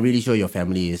really sure your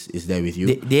family is there with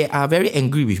you. They are very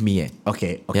angry with me.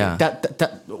 Okay. Yeah.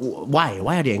 Why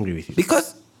are they angry with you?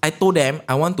 Because I told them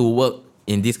I want to work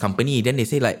in this company. Then they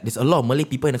say like there's a lot of Malay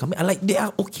people in the company. I like, they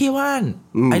are okay one.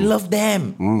 I love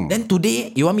them. Then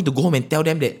today you want me to go home and tell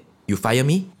them that you fire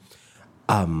me?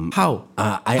 How?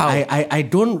 I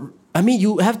don't. I mean,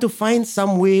 you have to find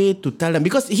some way to tell them,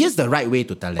 because here's the right way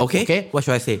to tell them. Okay. What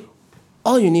should I say?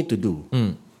 All you need to do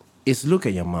is look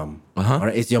at your mom.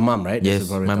 Alright, it's your mom, right? Yes,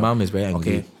 my mom is very angry.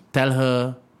 Okay, tell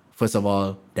her first of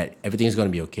all that everything is going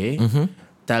to be okay.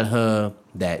 Tell her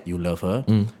that you love her.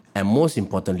 And most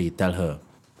importantly, tell her,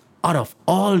 out of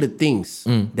all the things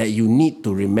that you need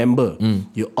to remember,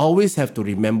 you always have to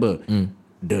remember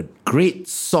the great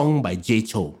song by Jay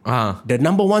Chou. The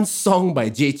number one song by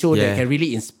Jay Chou that can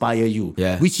really inspire you.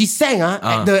 Which he sang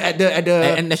at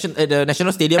the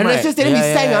National Stadium. At right? National Stadium, he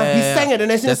sang at the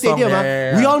National Stadium.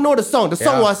 We all know the song. The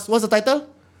song what's the title?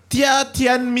 Tia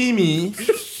Tian Mimi.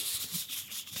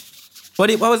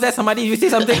 What was that? Somebody, you say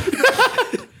something?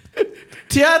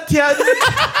 Tia Tian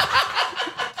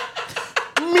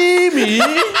Mimi.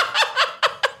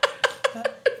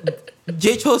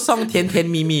 Jay Chou's song Tian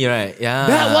Tian Mimi, right?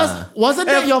 Yeah. Wasn't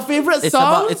that your favorite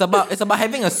song? It's about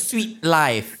having a sweet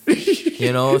life.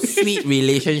 Sweet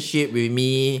relationship with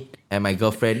me and my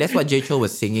girlfriend. That's what Jay Chou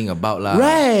was singing about lah.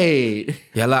 Right.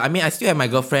 Yeah lah. I mean, I still have my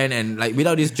girlfriend, and like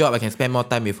without this job I can spend more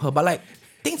time with her. But like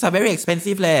things are very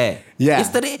expensive leh. Yeah.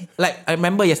 Yesterday, like I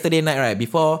remember yesterday night, right,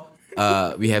 before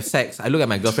we have sex, I look at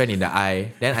my girlfriend in the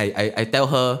eye. Then I tell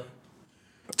her,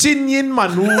 金银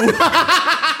满屋.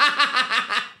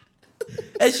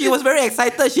 And she was very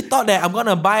excited. She thought that I'm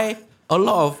gonna buy a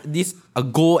lot of this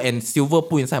gold and silver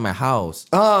put inside my house.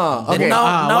 Okay. Then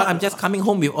now I'm just coming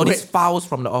home with all these files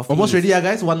from the office. Almost ready,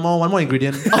 guys. One more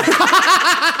ingredient.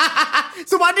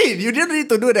 Sumadi, you didn't need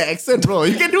to do the accent, bro.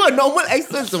 You can do a normal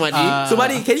accent, Sumadi.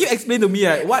 Sumadi, can you explain to me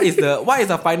what is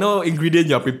the final ingredient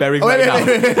you're preparing Wait. now?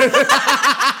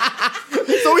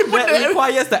 So we put That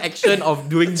requires the action of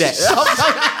doing that.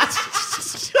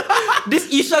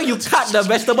 This Isha, you cut the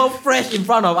vegetable fresh in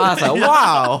front of us.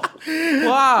 Wow.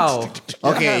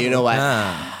 Okay, you know what?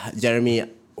 Jeremy,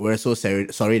 we're so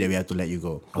sorry that we have to let you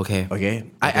go. Okay. Okay,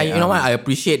 you know what? I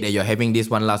appreciate that you're having this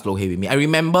one last low hay with me. I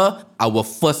remember our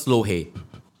first low hay.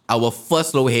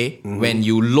 When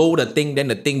you low the thing, then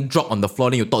the thing drop on the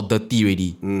floor, then you talk dirty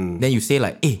already. Then you say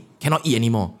like, hey, cannot eat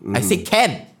anymore. I say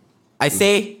can. I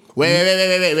say...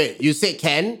 Wait. You said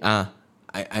can?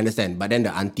 I understand, but then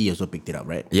the auntie also picked it up,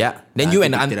 right? Yeah. Then you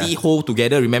and the auntie hold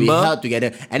together, remember? We held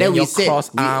together. And then we said...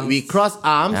 We crossed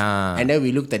arms, and then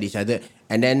we looked at each other.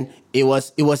 And then it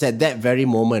was at that very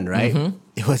moment, right?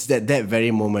 It was at that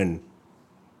very moment.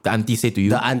 The auntie said to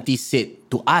you? The auntie said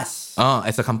to us.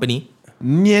 As a company?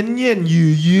 年年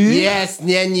yu yu. Yes,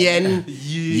 年年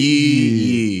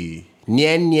yu.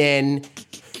 年年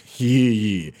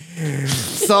yu.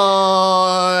 So,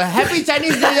 happy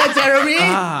Chinese New Year, Jeremy.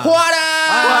 What up?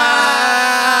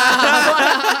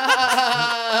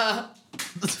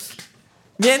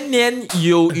 年年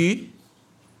有余.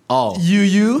 Oh.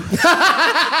 Yu.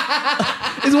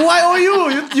 It's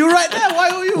Y-O-U. You write that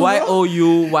Y-O-U.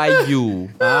 Y-O-U-Y-U.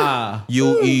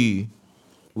 U-E.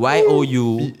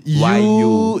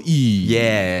 Y-O-U-Y-U.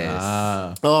 Yes.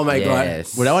 Oh my God.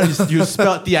 Well, that one you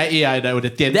spelled T-I-A with the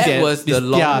tian. That was the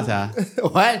long...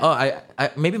 What? Oh, I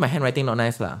maybe my handwriting not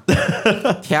nice lah.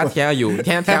 Tia you.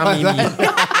 Tia me.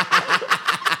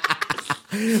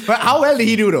 But how well did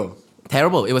he do though?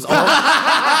 Terrible. It was all wrong.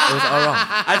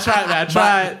 I tried, man.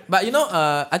 But you know,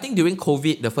 I think during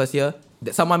COVID, the first year,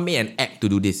 someone made an app to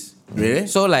do this. Really?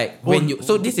 So like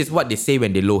so this is what they say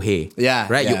when they low hay. Yeah.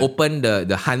 Right? Yeah. You open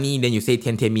the honey, then you say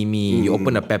tian tian mi mi. You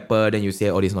open the pepper, then you say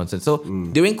all this nonsense. So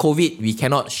during COVID, we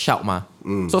cannot shout ma.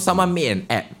 So someone made an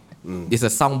app. It's a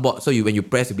soundboard. So when you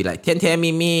press, you'll be like tian tian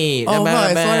mi mi. Oh, wow,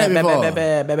 I saw that before.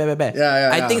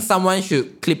 Yeah. I think someone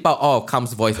should clip out all of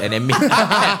Kam's voice and then make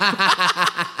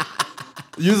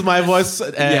Use my voice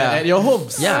at your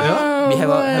homes. Yeah. We have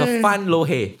a fun low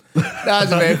hay. That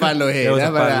was a very fun low hay. That was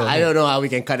a fun low I hay. don't know how we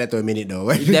can cut that to a minute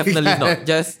though. Definitely not.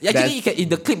 Just actually,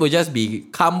 the clip will just be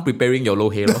Kam preparing your low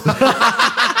hay.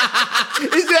 He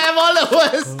should have all the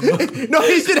words. No,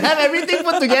 he should have everything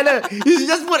put together. He should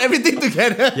just put everything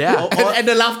together. Yeah. And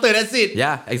the laughter, that's it.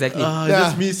 Yeah, exactly.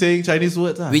 Just me saying Chinese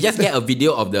words. We just get a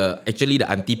video of the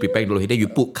auntie preparing the low hay. Then you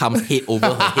put Kam's head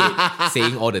over her head,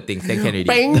 saying all the things. Then can already.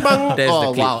 Bang bang. That's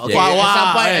the Oh clip. wow. Okay. Yeah. At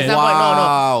some point,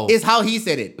 no. It's how he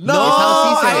said it. No, It's how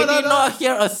he said I it. did not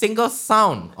hear a single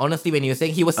sound. Honestly, when you were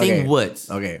saying, he was saying Okay. words.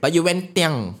 Okay. But you went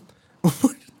tiang.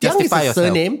 Tiang is Justify a yourself.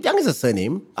 surname. Tiang is a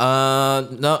surname.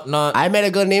 No. I met a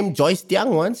girl named Joyce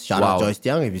Tiang once. Shout out Wow. Joyce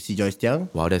Tiang if you see Joyce Tiang.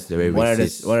 Wow, that's very One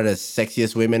racist. of the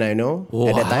sexiest women I know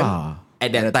at that time.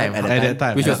 At that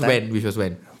time. Which was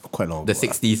when? Quite long. The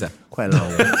 60s. Quite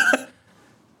long.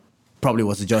 Probably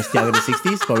was a Joyce Tiang in the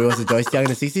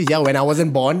 60s. Yeah, when I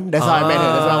wasn't born. That's how I met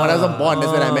her. When I wasn't born,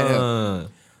 that's when I met her.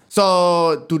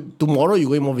 So, tomorrow you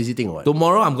going more visiting or what?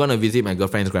 Tomorrow I'm gonna visit my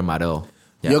girlfriend's grandmother.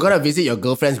 Yeah. You're gonna visit your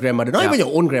girlfriend's grandmother. Not even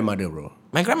your own grandmother, bro.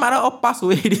 My grandmother all passed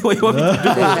away. What you want me to do?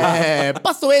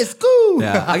 Passed away at school.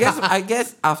 Yeah. I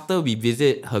guess after we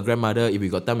visit her grandmother, if we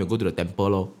got time, we'll go to the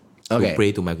temple Okay. to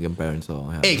pray to my grandparents.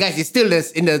 Yeah. Hey guys, it's still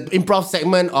this in the improv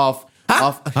segment of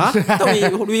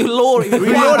we load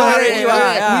already.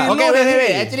 Okay,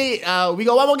 wait. Actually, we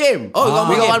got one more game. We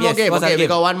got one more game. What's Okay, that we game?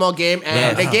 got one more game,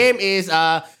 and the game is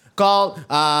called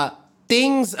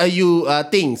Things.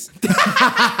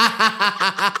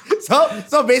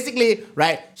 So basically,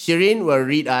 right? Shireen will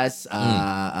read us the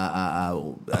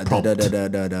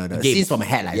scenes from a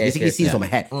hat, like basically scenes from a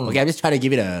hat. Okay, I'm just trying to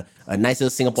give it a nicer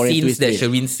Singaporean Scenes twist. that to it.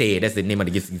 Shireen say. That's the name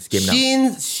of this game now.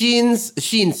 Sheens.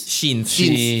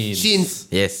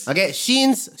 Yes. Okay,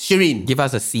 Sheens, Shireen. Give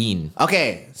us a scene.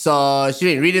 Okay, so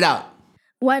Shireen, read it out.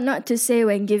 What not to say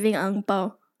when giving ang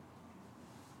pao?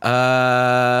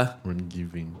 When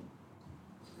giving.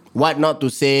 What not to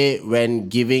say when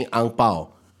giving ang pao?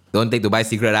 Don't take to buy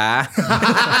secret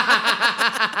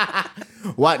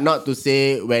What not to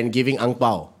say when giving ang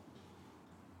pao?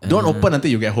 Don't open until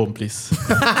you get home, please.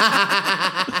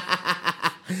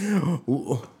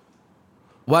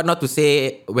 What not to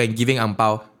say when giving ang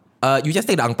pao? You just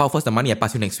take the ang pao first. The money I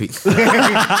pass you next week.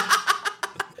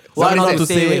 What Somebody not said, to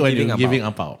say when giving you're giving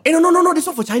ang pao? No. This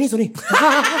one for Chinese only.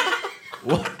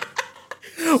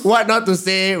 What not to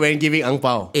say when giving ang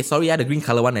pao? Hey, sorry, the green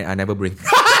color one I never bring.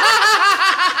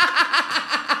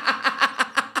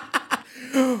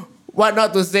 What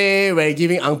not to say when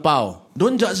giving ang pao?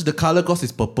 Don't judge the color cause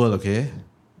it's purple, okay?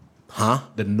 Huh?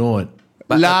 The note.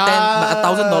 But Lah. a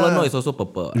 $1,000 note is also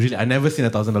purple. Really, I never seen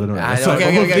 $1,000 note. I That's why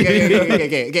know.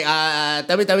 Okay.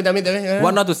 Tell me.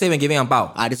 What not to say when giving ang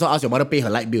pao? This one ask your mother pay her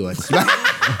light bill.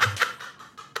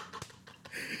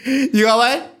 You got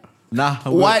one? Nah.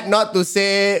 I'm What not to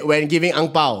say when giving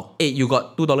ang pao? Hey, you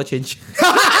got $2 change.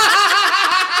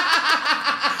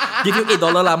 Give you $8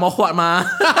 lah, more what ma?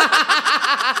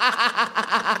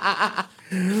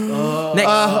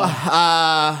 Next.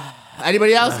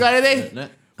 Anybody else got anything? good.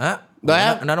 Huh? Do I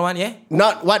have? Another one, yeah?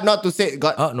 What not to say?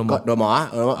 Got no more. Got no more.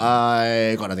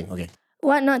 I got nothing. Okay.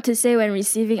 What not to say when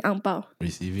receiving ang pao?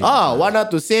 Receiving. What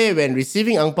not to say when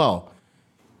receiving ang pao?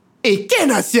 Can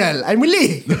sial. I'm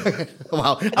Malay.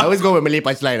 Wow. I always go with Malay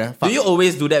punchline. Do you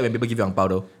always do that when people give you ang pao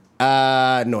though?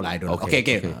 No lah, I don't. Okay,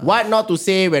 Okay. okay. What not to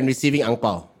say when receiving ang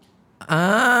pao?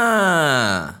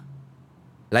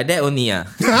 Like that only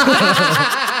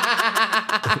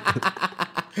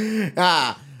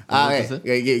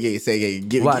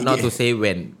What not to say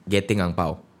when getting ang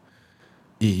pao?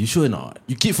 You sure not?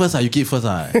 You keep first. You keep first.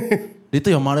 Later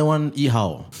your mother want eat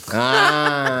how?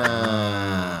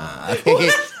 Okay.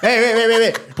 Hey,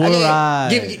 wait. Poor Okay,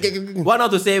 right. give. What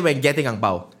not to say when getting ang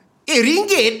pao?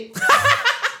 Ringgit?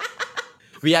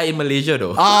 We are in Malaysia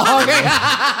though. Okay.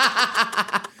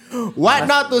 What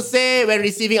not to say when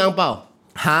receiving ang pao?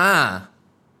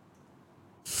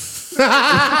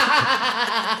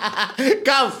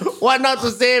 Come. What not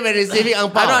to say when receiving ang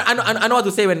pao? I know what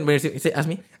to say when say, ask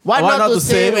me. What not to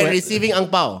say when receiving ang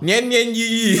pao? Nyan nyan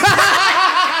yi.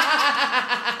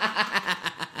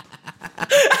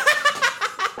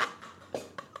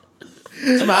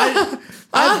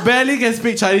 I barely can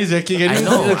speak Chinese, Jacky. Can you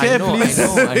okay, please?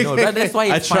 I know. That's why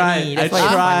it's funny. I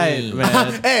tried,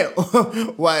 man. Hey,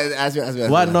 what? Ask me.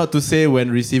 What not to say when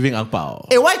receiving ang pao?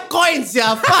 Hey, what coins,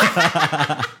 yeah?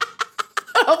 Fuck.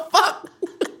 Fuck.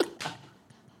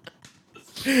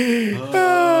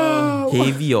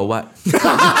 Heavy or what?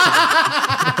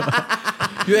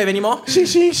 You have any more? Shing.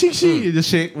 Just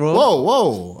shake, bro.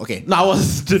 Whoa. Okay. No,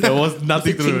 there was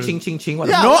nothing to do. Ching. What?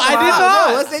 Yeah. No, I did not.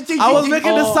 No, what's that ching, I was ching,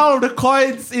 making ching? the sound of the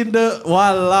coins in the.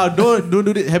 Wow, don't do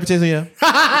this. Happy Chinese New Year.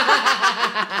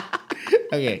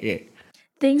 Okay.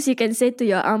 Things you can say to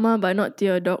your ama but not to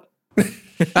your dog.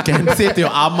 Can say to your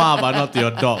ama, but not to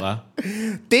your dog.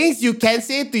 Things you can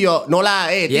say to your... No lah.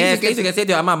 Hey, Yes, things you can say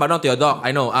to your ama but not to your dog.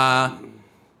 I know. And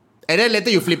then later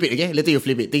you flip it, okay? Later you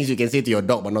flip it. Things you can say to your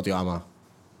dog but not to your ama.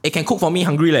 It can cook for me.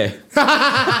 Hungry leh.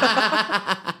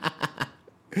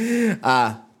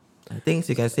 Things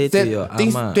you can say to your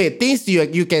ama. Things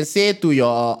you can say to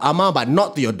your ama but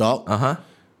not to your dog.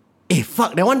 Hey,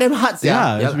 fuck. That one damn hard,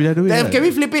 Yeah, Yep. we are doing Damn, that. can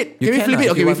we flip it? You Can we can flip lah, it?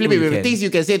 if Okay, you we want flip to, it. you can. Things you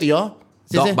can say to your...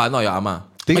 Dog but not your ama.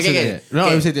 Things Okay, you okay. can, no,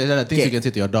 Okay. we say things Okay. you can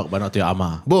say to your dog, but not to your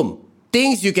ama. Boom.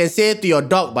 Things you can say to your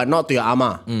dog but not to your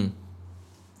ama.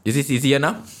 Is this easier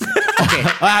now? Okay.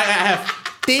 I have.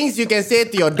 Things you can say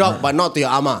to your dog but not to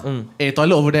your ama. Hey,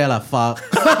 toilet over there lah. Fuck.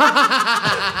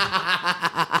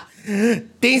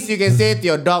 Things you can say to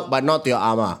your dog but not to your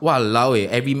ama. Walao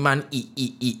every man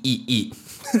eat.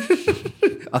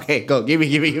 Okay, go. Give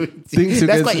me. Things you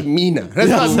That's can quite say- mean.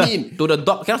 That's quite mean. To the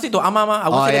dog. Cannot say to ama ma. I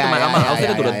will say that to my ama. I will say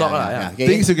that to the dog lah. Yeah. Okay.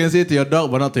 Things you can say to your dog,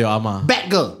 but not to your ama.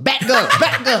 Bad girl.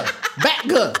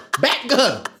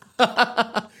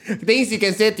 Things you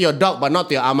can say to your dog but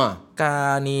not to your ama.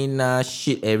 Kanina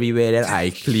shit everywhere then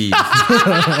I clean.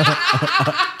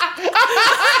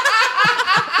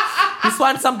 This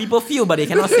one some people feel but they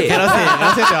cannot say. Cannot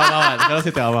say to your ama. Cannot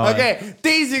say to your ama. Okay.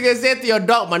 Things you can say to your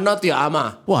dog but not to your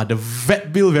ama. Wow, the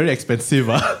vet bill very expensive.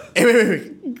 Hey,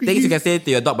 wait. Things you can say to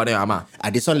your dog but not your ama.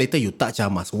 This one later you touch,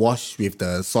 must wash with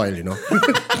the soil, you know.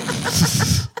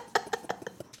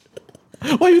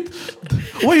 Why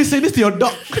you say this to your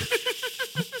dog?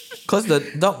 Because the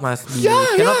dog must be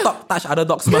cannot touch other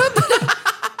dogs. Ma.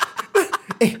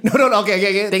 No.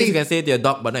 Okay. Things you can say to your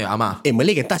dog but not your ama.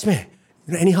 Malay can touch me.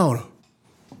 You know, anyhow.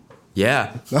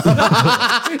 Yeah.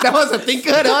 That was a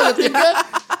thinker.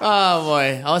 Oh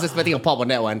boy, I was expecting a pop on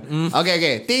that one.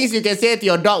 Okay. Things you can say to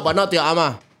your dog but not to your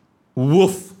ama.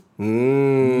 Woof.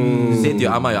 Say to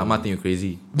your ama think you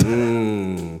crazy.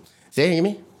 Say, give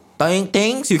me.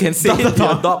 Things you can say to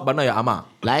your dog but not your ama.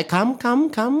 Like come.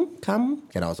 Cannot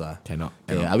also. Cannot.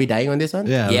 Okay, are we dying on this one?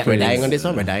 Yeah, Yeah. We're dying on this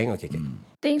one. We're dying. Okay.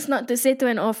 Things not to say to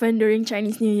an orphan during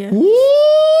Chinese New Year.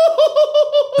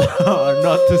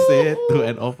 Not to say to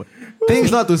an orphan.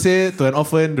 Things not to say to an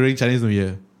orphan during Chinese New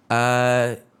Year.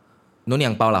 No ni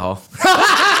ang pao lah ho.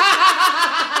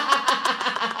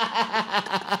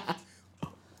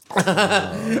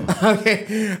 Okay.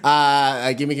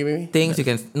 Give me. Things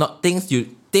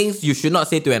you should not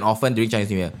say to an orphan during Chinese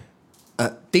New Year.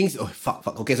 Things. Oh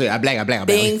fuck. Okay, sorry. I blank.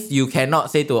 Things you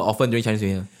cannot say too often during Chinese New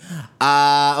Year.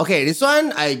 Okay, this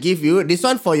one I give you. This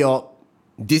one for your.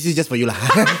 This is just for you lah.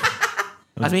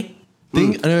 Ask me.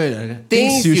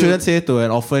 Things you shouldn't say to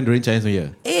an orphan during Chinese New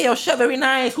Year. Hey, your shirt very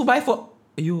nice. Who buy for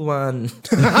you one?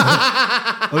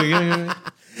 Okay.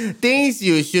 Things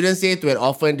you shouldn't say to an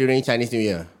orphan during Chinese New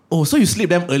Year. Oh, so you sleep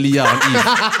them early on Eve.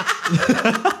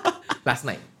 Last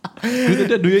night.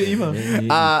 Do you Eve?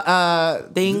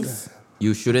 Things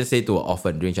you shouldn't say to an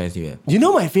orphan during Chinese New Year. You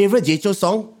know my favorite Jay-Chou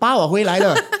song? 爸我回来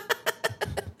了.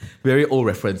 Very old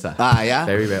reference. Yeah.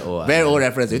 Very, very old. Very old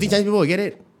reference. You think Chinese people will get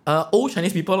it? Old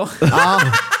Chinese people lor.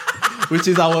 Which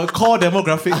is our core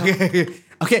demographic.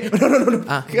 Okay.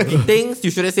 No. Things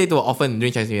you shouldn't say to an orphan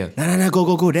during Chinese New Year. No.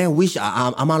 Go. Then wish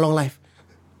Ama long life.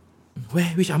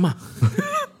 Where? Which Amma?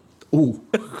 Ooh.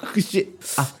 Shit.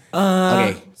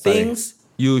 Okay. Things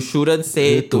you shouldn't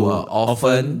say to an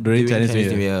orphan during Chinese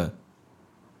New Year.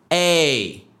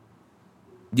 Hey,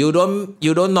 you don't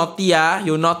naughty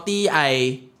You naughty.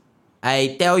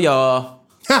 I tell your.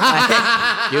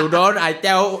 You don't. I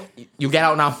tell you get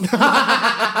out now.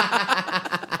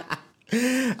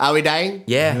 Are we dying?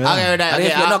 Yeah. Okay, we're dying.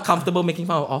 Okay, You're not comfortable making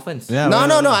fun of orphans. Yeah,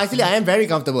 No. Actually, I am very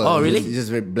comfortable. Oh, really? It's just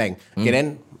very blank. Okay,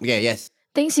 then. Okay, yes.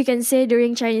 Things you can say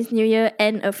during Chinese New Year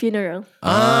and a funeral.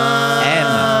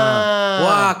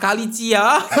 Wow, Kali Chi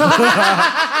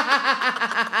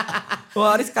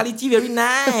Wow, this Kali Chi very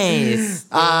nice.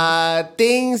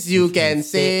 Things you can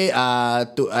say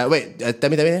to wait. Tell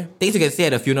me. Things you can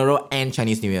say at a funeral and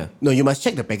Chinese New Year. No, you must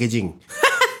check the packaging.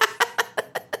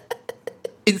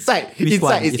 Inside. Which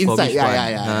one? It's It's for inside. which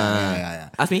Yeah.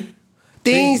 Ask me.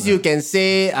 Things you can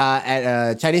say at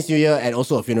a Chinese New Year and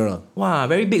also a funeral. Wow,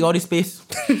 very big all this space.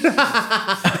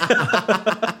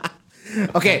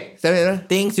 Okay, seven.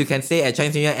 Things you can say at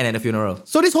Chinese New Year and at a funeral.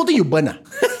 So this whole thing you burn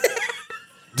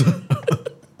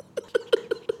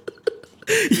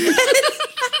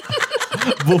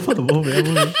both.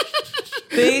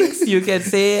 Things you can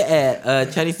say at a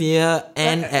Chinese New Year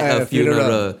and at a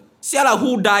funeral. Siala,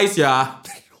 who dies, yeah?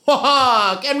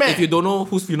 Can man. If you don't know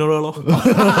whose funeral, lor.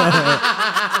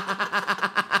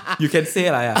 You can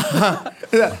say lah,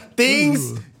 yeah.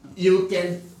 Things you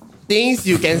can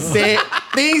say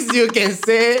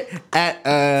at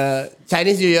a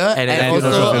Chinese New Year and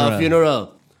also a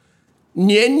funeral.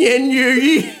 年年月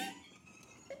日.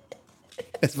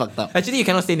 That's fucked up. Actually, you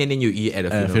cannot say Nian Nian Yu Yi at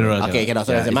a funeral. Okay, cannot.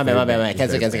 Sorry. My bad.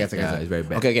 Cancel. Yeah, it's very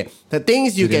bad. Okay. The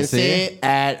things you can say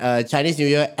at a Chinese New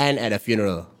Year and at a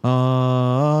funeral.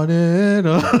 I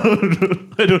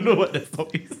don't know what that song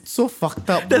is. So fucked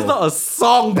up, bro. That's not a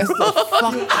song. That's not fucked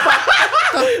up.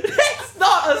 That's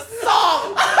not a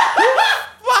song.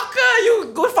 Fucker, you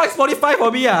go find Spotify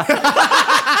for me,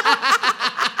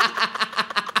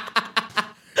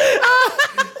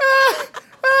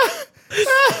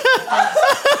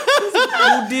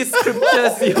 Buddhist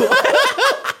scriptures, you.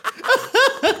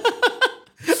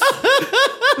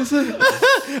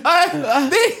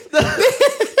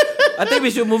 I think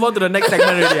we should move on to the next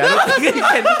segment already. I don't think you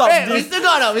can top Hey, we this. still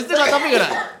got topic or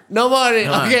not? No more.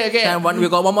 Okay. We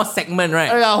got one more segment, right?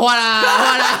 Hold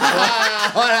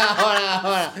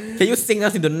on. Can you sing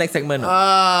us into the next segment?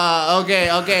 Okay.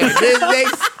 This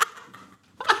next.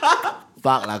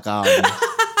 Fuck lah kau.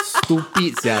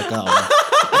 Stupid sia kau.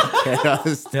 Yeah,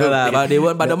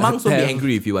 but the monks won't be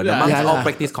angry with you. The monks Yeah all lah.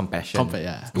 practice compassion.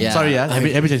 Yeah. Sorry,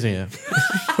 happy Chinese New Year.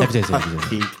 Happy Chinese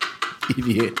New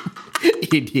Year.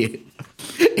 Idiot.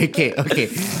 Okay,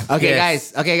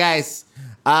 Yes. guys.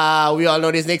 We all know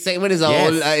this next segment is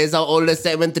our oldest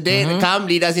segment today. Come,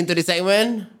 lead us into the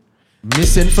segment.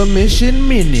 Misinformation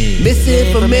Minute.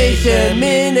 Misinformation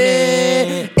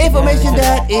Minute. Information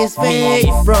that is fake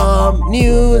from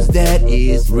news that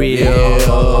is real.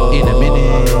 In a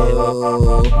minute.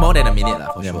 More than a minute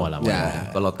lah, for Yeah, sure. more lah.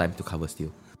 Got a lot of time to cover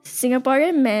still.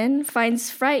 Singaporean man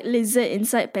finds fried lizard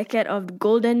inside packet of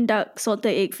golden duck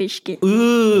salted egg fish skin.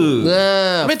 Ooh.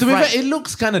 I mean, to be fair, it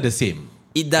looks kind of the same.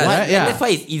 It does. What? Yeah. That's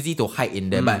why it's easy to hide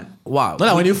in there. But wow.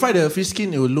 No, when you fry the fish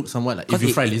skin, it will look somewhat like if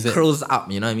you fry it lizard. curls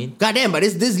up, you know what I mean? God damn, but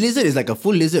this lizard is like a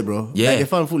full lizard, bro. Yeah. Like they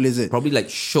found a full lizard. Probably like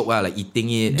shock, like eating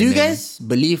it. Do you and then- guys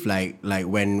believe like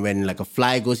when like a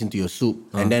fly goes into your soup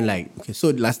and then like okay, so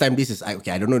last time this is I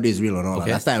don't know if this is real or not.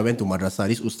 Okay. Last time I went to madrasah,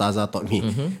 this ustazah taught me,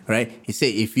 right? He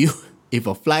said if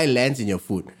a fly lands in your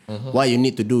food, what you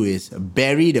need to do is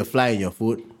bury the fly in your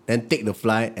food, then take the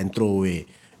fly and throw away.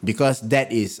 Because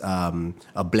that is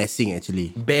a blessing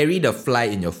actually. Bury the fly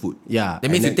in your food. Yeah,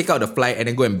 That means and you take out the fly and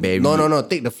then go and bury it. No.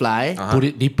 Take the fly, Put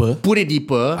it deeper. put it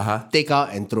deeper, Uh-huh. take out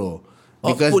and throw.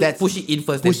 Because push it in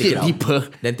first, push then take it it out. deeper,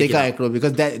 Then take take it out out. and close,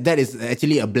 because that is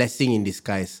actually a blessing in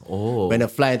disguise. When a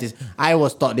fly enters, I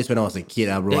was taught this when I was a kid,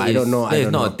 bro. I don't know. That is I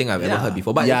don't not know. a thing I've ever heard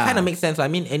before. But it kind of makes sense. I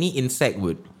mean, any insect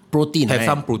would Protein, have right?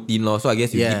 some protein law. So I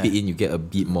guess you Yeah. dip it in, you get a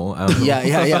bit more. I don't know.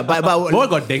 Yeah. But But what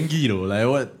got dengue though? Like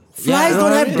what? flies Yeah,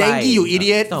 don't have flies. dengue, you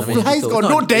idiot. It's not Flies mosquito, got it's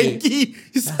no not dengue.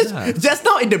 Just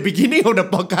now in the beginning of the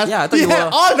podcast, Yeah, I thought you you had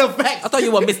were- all the facts. I thought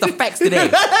you were Mr. Facts today.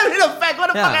 The fact,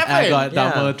 what the fuck I happened? got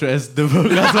dumber as the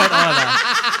podcast went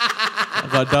on. I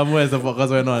got dumber as the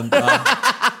podcast went on.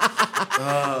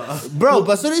 Bro,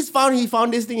 but so he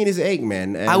found this thing in his egg,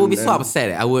 man. I would be so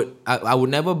upset. I would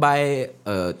never buy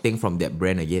a thing from that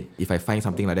brand again if I find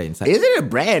something like that inside. Isn't it a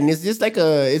brand? It's just like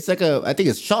I think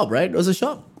it's shop, right? It was a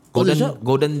shop.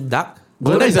 Golden Duck.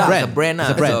 Golden is a brand. The brand, It's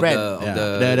a brand. of Brand.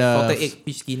 the salted egg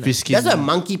fish skin. Fish skin. That's why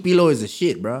monkey pillow is a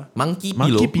shit, bro. Monkey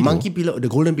Monkey pillow. Monkey pillow, the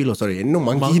golden pillow. Sorry, no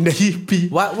monkey. in there.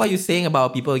 What are you saying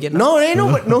about people again? No,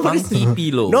 no. Monkey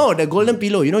pillow. No, the golden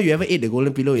pillow. You know, you ever ate the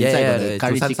golden pillow inside yeah, of the the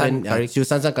curry Chusansan chicken? curry-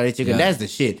 Chusansan curry chicken. Yeah. That's the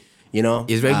shit. You know,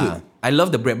 It's very good. I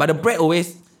love the bread, but the bread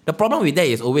always. The problem with that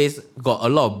is always got a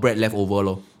lot of bread left over,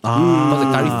 lor. Because the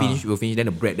curry will finish, then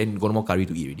the bread, then got no more curry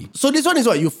to eat already. So this one is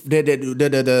what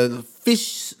the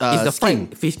fish It's the skin.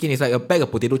 fried fish skin. It's like a bag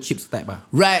of potato chips type.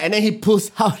 Right, and then he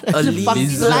pulls out a fucking live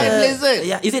lizard.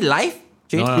 Yeah, is it live?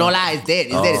 No lah, it's dead.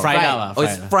 It's dead. It's Fried fried. out. Oh,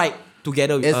 it's fried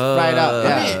together with It's fried up,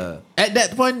 yeah. At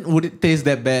that point, would it taste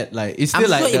that bad? Like it's I'm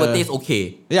still sure like it will the- taste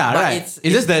okay. Yeah, but right. It's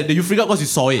just that you freak out because you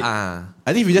saw it. I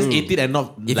think if you just ate it and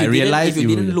not If like you realize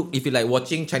if you like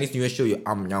watching Chinese New Year show, you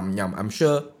yum yum. I'm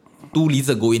sure 2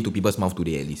 lizards go into people's mouth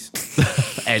today at least.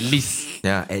 at least.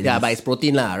 Yeah, at Yeah, least. but it's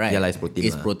protein lah, right? Yeah lah, it's protein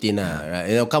It's lah. protein lah, right?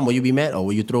 You know, come, will you be mad or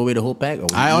will you throw away the whole pack? Or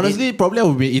will you I eat honestly probably I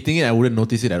would be eating it. I wouldn't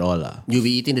notice it at all lah. it? You'll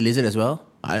be eating the lizard as well?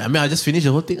 I mean, I just finished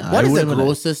the whole thing. What I is the wouldn't even, like-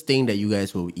 grossest thing that you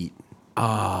guys will eat?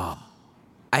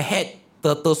 I had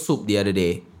turtle soup the other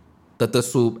day. Turtle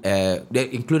soup. They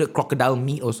included crocodile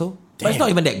meat also. But it's not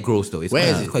even that gross though. It's Where quite-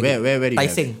 is it? it's quite Where good. do you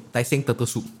have it? Tai-Seng turtle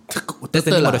soup. That's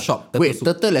the name of the shop. Turtle Wait, soup.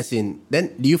 turtle as in,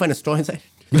 then do you find a straw inside?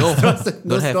 No, no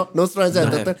don't have. straw, no straw inside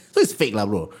Don't the turtle. So it's fake lah,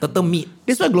 bro. Turtle meat.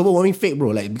 This is why global warming fake, bro.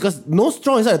 Like, because no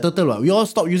straw inside the turtle, right? We all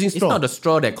stop using It's straw. not the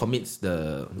straw that commits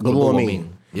the global warming.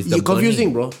 It's the You're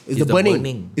confusing, burning. bro. It's the burning.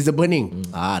 burning. It's the burning.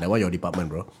 That one your department,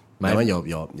 bro. That one your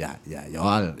y'all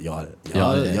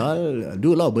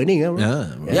do a lot of burning, bro.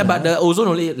 Yeah, but the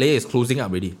ozone layer is closing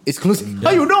up already. It's close.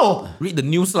 How you know? Read the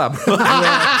news lah, bro.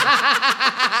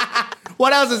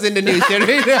 What else is in the news,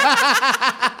 Sherry?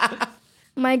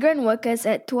 Migrant workers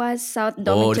at Tuas South this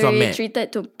one Dormitory mad.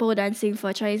 treated to pole dancing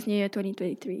for Chinese New Year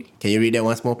 2023. Can you read that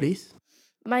once more, please?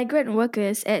 Migrant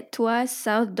workers at Tuas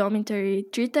South Dormitory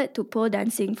treated to pole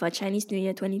dancing for Chinese New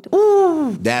Year 2023.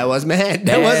 That was mad.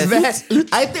 That was mad.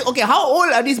 I think, okay, how old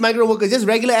are these migrant workers? Just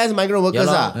regular ass migrant workers,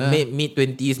 Mid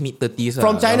 20s, mid 30s.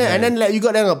 From China, and then like you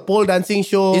got them a pole dancing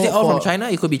show. Is it all for- from China?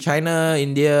 It could be China,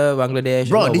 India, Bangladesh. a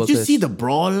Bro, lot of did you workers. see the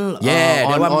brawl? Yeah,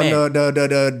 that one on mad.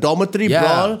 the dormitory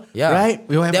brawl, right?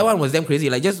 That one was damn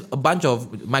crazy. Like just a bunch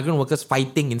of migrant workers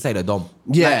fighting inside the dorm.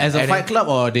 Yeah, Like, as a and fight club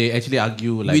or they actually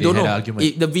argue like We they don't had know. an argument.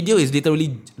 The video is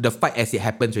literally the fight as it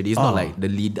happens already. It's not like the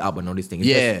lead up and all these things.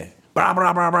 It's Yeah. just blah,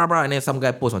 blah, blah, blah, blah, and then some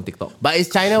guy posts on TikTok. But it's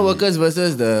China workers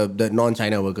versus the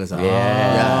non-China workers.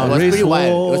 Yeah. It was Race pretty wild.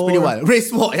 It was war. pretty wild.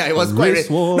 Race war. Yeah, it was quite Race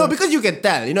war. No, because you can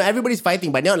tell, everybody's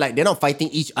fighting, but they're not fighting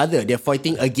each other. They're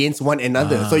fighting against one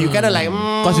another. So you kind of like,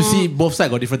 Because you see both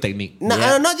sides got different technique.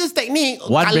 not just technique.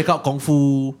 One break out kung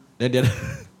fu, then the other.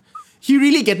 He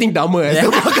really getting dumber as the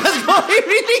podcast go. He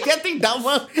really getting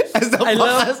dumber as the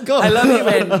podcast go. I love it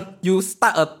when you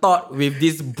start a thought with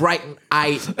this bright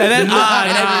eye And then, you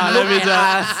let me look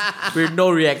at us with no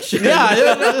reaction.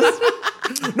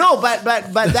 No, but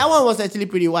that one was actually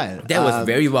pretty wild. That was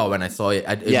very wild when I saw it.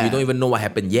 We don't even know what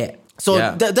happened yet. So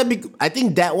Yeah. I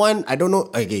think that one, I don't know.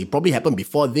 Okay, it probably happened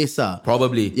before this.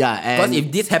 Probably. Yeah, Because and-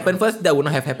 if this happened first, that would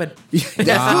not have happened. That's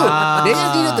true. They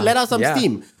just needed to let out some Yeah.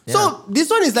 steam. Yeah. So this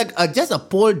one is like just a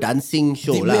pole dancing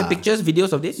show. Did we lah. have pictures, videos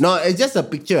of this? No, it's just a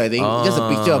picture, I think. Just a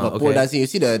picture of a pole okay. dancing. You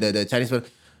see the Chinese one.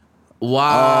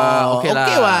 Wow. Okay lah.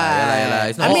 okay, wah. Yeah.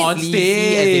 It's I not mean, on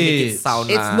stage as they make it sound.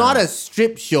 It's not a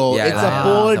strip show. Yeah, it's lah. a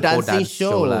pole It's a pole dancing dance show.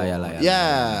 show lah, yeah.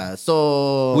 Yeah.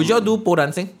 So Would you all do pole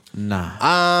dancing? Nah.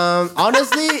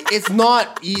 honestly, it's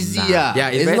not easy. Yeah,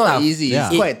 it's very not tough. easy. Yeah.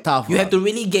 It's quite tough. You have to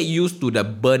really get used to the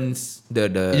burns, the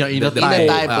Your inner the thigh. pole.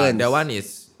 Thigh burns. That one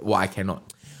is what I cannot.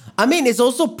 I mean, it's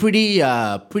also pretty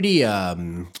It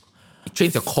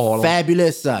trains your core. lor.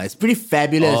 fabulous. It's pretty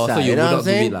fabulous. Oh, so you know would what I'm not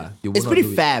do saying? it lah. You would It's not pretty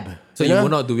do it. fab. So you know? will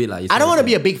not do it lah. I don't want to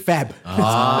be a big fab.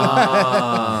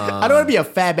 I don't want to be a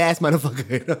fab ass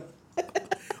motherfucker.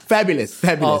 Fabulous.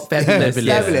 Oh, fabulous.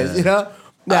 Fabulous.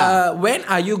 When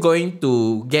are you going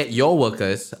to get your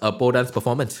workers a pole dance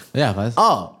performance? Yeah, Faz.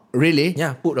 Oh, really?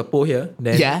 Yeah, put a pole here.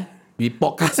 Then Yeah. we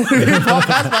podcast.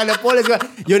 Podcast while the poll is going.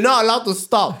 You're not allowed to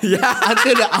stop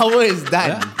until the hour is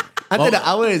done. Until the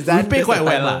hour is done. We pay quite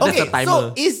well. Okay, There's a so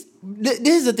timer. this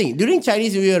is the thing. During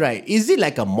Chinese New Year, right? Is it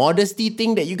like a modesty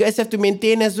thing that you guys have to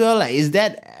maintain as well? Like, is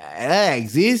that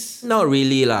exists? Not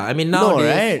really lah. I mean No,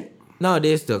 nowadays, right?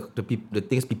 nowadays the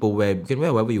things people wear, you can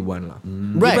wear whatever you want lah.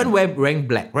 Right. Even wearing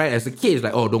black, right? As a kid, it's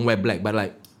like, oh, don't wear black, but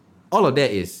like all of that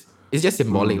is it's just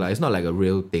symbolic lah. It's not like a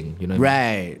real thing, you know. What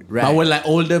I mean? Right. But when like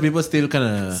older people still kind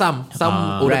of Some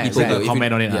older right, people right. do. If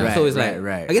Comment on it, Yeah. right, So it's like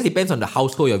right. I guess it depends on the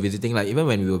household you're visiting. Like even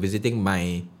when we were visiting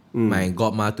my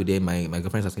godma today, my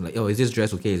girlfriend's asking like, oh, is this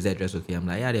dress okay? Is that dress okay? I'm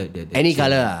like, yeah, they're Any chill.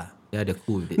 color. Yeah, they're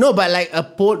cool with it. No, but like a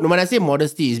pole. When I say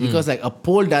modesty, is because like a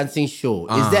pole dancing show.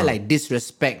 Is that like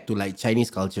disrespect to like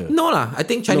Chinese culture? No lah. I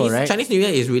think Chinese right? Chinese New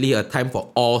Year is really a time for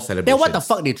all celebrations. Then what the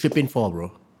fuck they tripping for, bro?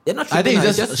 They're not I tripping. think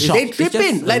it's lah. just shock. They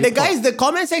tripping. Like the guys, the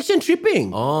comment section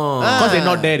tripping. Oh. because they're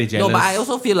not there, they're jealous. No, but I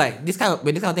also feel like when this kind of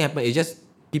thing happens, it's just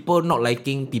people not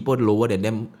liking people lower than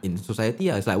them in society.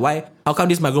 It's like, why? How come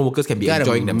these migrant workers can be Gotta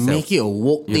enjoying themselves? make it a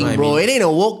woke You know thing, what I bro. mean? It ain't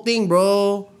a woke thing,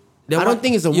 bro. Then I don't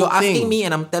think it's a woke You're asking thing. me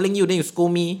and I'm telling you, then you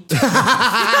scold me.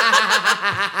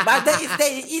 But there is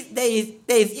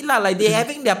it lah. Like they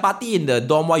having their party in the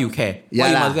dorm. Why you care? Yeah Why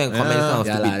you lah. must go and comment this kind of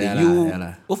Yeah stupid lah, thing? yeah You lah, yeah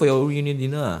lah. go for your reunion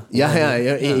dinner.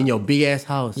 In your big ass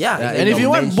house. Yeah, in and if your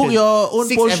you want, mansion. book your own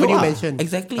 6th pole show. Avenue mansion.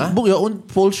 Exactly. Book your own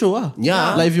pole show.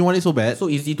 Yeah. Like if you want it so bad. So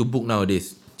easy to book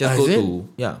nowadays. Just Is go it? to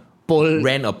Pole.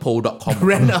 rentapole.com.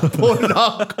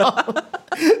 Rentapole.com.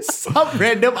 Some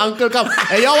random uncle come.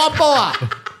 Hey, y'all want pole?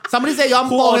 Somebody say you want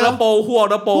Who pole? order pole? Who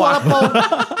order pole? Who want pole?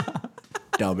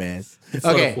 Dumbass.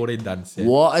 Okay. Dance. Yeah.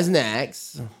 What is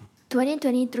next?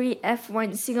 2023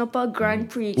 F1 Singapore Grand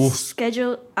Prix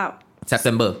scheduled out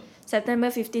September. September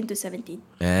 15 to 17.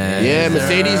 Yeah,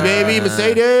 Mercedes, baby.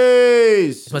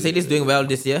 Mercedes. Is Mercedes doing well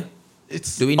this year?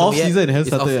 It's Do we know off yet? season. It has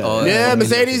It's off- started. oh, Yeah, okay.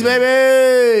 Mercedes,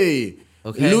 baby.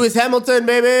 Okay. Lewis Hamilton,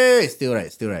 baby. Still right.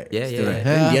 Yeah, Still yeah. right. Yeah,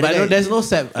 The other but guy- there's no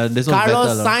there's no Carlos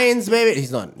Vettel. Sainz, baby. He's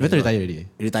not. Vettel retired already.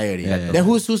 Retired already. Yeah. Then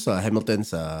who's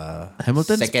Hamilton's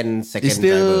Hamilton second It's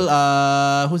still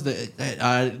driver? who's the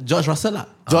George Russell lah.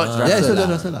 George Russell. Yeah, it's still lah.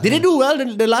 George Russell lah. Did they do well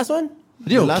the last one?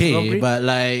 They The last Grand okay, Prix? but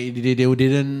like they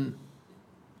didn't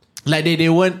like they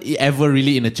weren't ever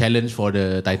really in a challenge for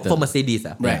the title. For Mercedes.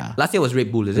 Right. Last year was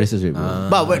Red Bull, is it? Races Red Bull.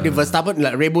 But what, the Verstappen,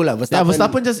 like Red Bull,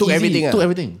 Verstappen just took easy, everything. took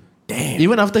everything. Damn.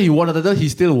 Even after he won the title, he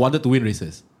still wanted to win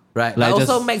races. Right. Like But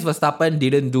also just- Max Verstappen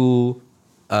didn't do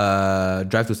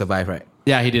Drive to Survive, right?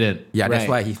 Yeah, he didn't. Yeah, that's Right.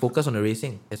 why he focused on the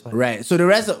racing. That's why. Right. So the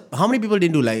rest, how many people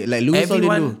didn't do? Like Lewis all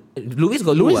didn't do. Lewis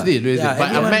got Lewis do, ah. did, Yeah, but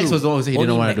everyone Max do. was the one who said he didn't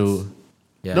Only want to Max. do.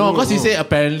 Yeah. No, because he said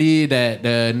apparently that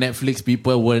the Netflix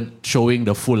people weren't showing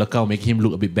the full account, making him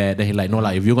look a bit bad. Then he like, no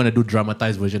if you're gonna do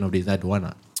dramatized version of this, I don't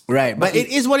wanna. Right. But it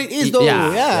is what it is, though.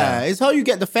 yeah, Yeah. It's how you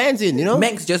get the fans in, you know?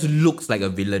 Max just looks like a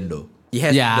villain though. He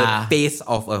has Yeah. the face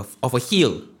of a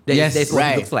heel. Yes, That's what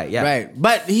Right. he looks like. Yeah. Right.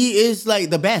 But he is like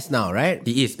the best now, right?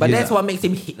 He is. But Yeah. that's what makes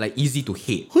him like easy to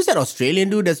hate. Who's that Australian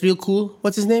dude that's real cool?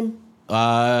 What's his name?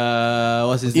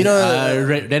 What's his You name?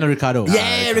 know, Daniel Ricciardo.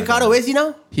 Yeah, Ricardo. Where's he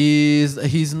now?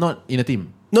 He's not in a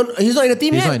team. No, he's not in the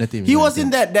team He's yet. not in the team, He he's was not in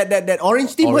in that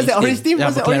orange team. What's that Orange orange team? Yeah,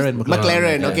 What's that orange? McLaren.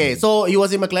 McLaren. Yeah. Okay, so he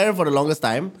was in McLaren for the longest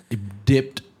time. He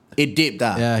dipped. It dipped.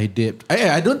 Yeah, he dipped.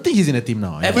 I don't think he's in a team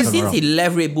now. Ever if I'm since wrong. he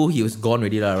left Red Bull, he was gone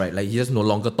already, right? Like he's just no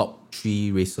longer top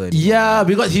 3 racer anymore. Yeah,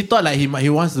 because he thought like he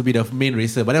wants to be the main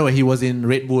racer, but then when he was in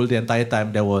Red Bull the entire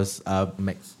time, there was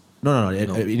Max. No.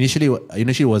 Initially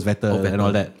was Vettel and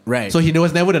all that. Right. So he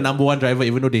was never the number one driver,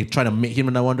 even though they trying to make him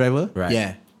the number one driver. Right.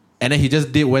 Yeah. And then he just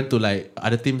went to like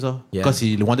other teams, Yeah. because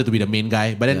he wanted to be the main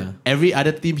guy. But then Yeah. every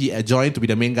other team he joined to be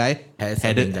the main guy had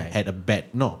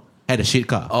a shit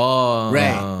car.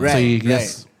 Right. So he right.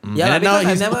 just Yeah, and then now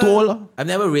because he's too old. I've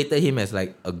never rated him as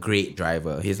like a great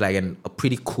driver. He's like a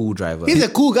pretty cool driver. He's a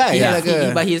cool guy. yeah, Like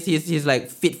a- but he's like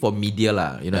fit for media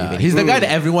lah. You know, Yeah, even he's the guy that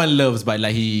everyone loves, but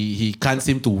like he can't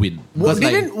seem to win. Because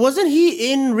like, wasn't he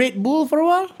in Red Bull for a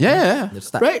while? yeah. The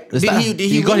start. Right? The start, Did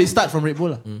he got win? his start from Red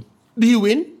Bull. Did he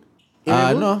win? In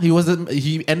Red Bull? No,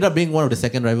 he ended up being one of the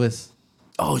second drivers.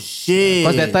 Oh shit.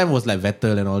 Because that time was like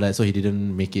Vettel and all that, so he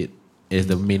didn't make it as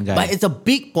the main guy. But it's a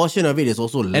big portion of it is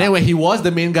also luck. and then when he was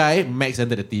the main guy, Max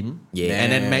entered the team. Yeah.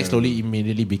 And then Max slowly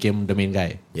immediately became the main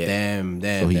guy. Damn.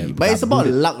 So he But it's about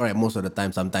bullet. luck, right? Most of the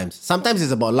time, sometimes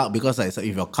it's about luck because like, so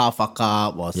if your car fuck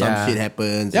up or some Yeah. shit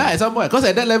happens. Yeah, at some point. Because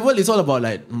at that level, it's all about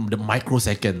like the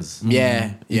microseconds.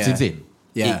 Yeah. It's insane.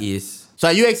 Yeah. It is. So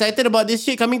are you excited about this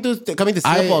shit coming to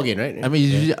Singapore again, right? I mean,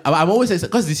 usually, I'm always excited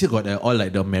because this year got all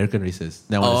like the American races.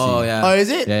 That I want to see. yeah. Oh, is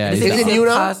it? Yeah, Is yeah. it new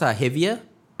now? Cars are heavier.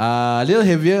 A little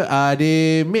heavier.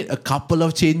 They made a couple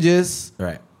of changes.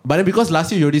 Right. But then because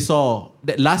last year you already saw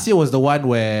that last year was the one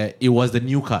where it was the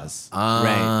new cars.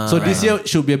 Right. So this year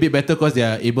should be a bit better because they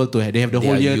are able to they have the They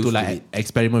whole are year used to to like it.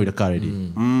 experiment with the car already.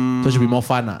 So it should be more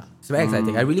fun. It's very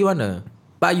exciting. I really wanna.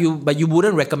 But you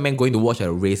wouldn't recommend going to watch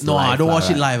a race No, live? I don't watch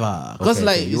it right? live. Because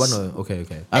like you it's- wanna okay.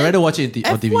 I'd rather watch it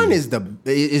on TV. F1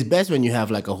 is best when you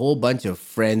have like a whole bunch of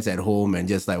friends at home and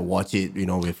just like watch it, with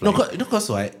No, like, because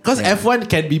why? Because F1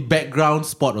 can be background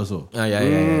sport also. Yeah.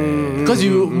 Because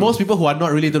most people who are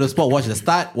not really into the sport watch the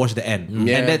start, watch the end,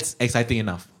 Yeah. and that's exciting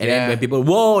enough. And then when people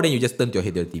whoa, then you just turn to your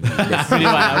head to the TV. That's, Pretty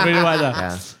much.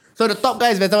 yeah. So the top guy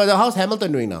is better. How's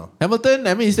Hamilton doing now? Hamilton,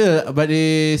 I mean, he's still, but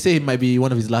they say it might be one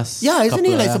of his last. Yeah, isn't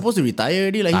he couple, like supposed to retire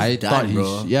already? Like I he's thought done,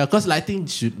 bro. because I think it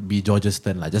should be George's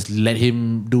turn. Like, just let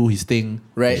him do his thing.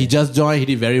 Right. He just joined. He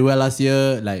did very well last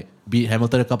year. Like, beat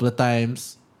Hamilton a couple of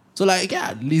times. So like,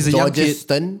 yeah, he's a young kid. George's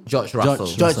turn. George Russell.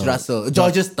 George Russell.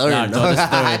 George's turn. Yeah, George's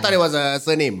turn. I thought it was a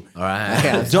surname. Alright.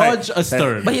 Yeah, George sorry.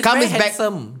 Stern. But he's Come very is back.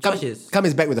 handsome. George is. Come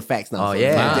is back with the facts now. Oh,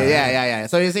 yeah. Yeah.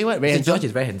 So you're saying what? Very See, handsome? George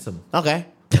is very handsome. Okay.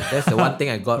 That's the one thing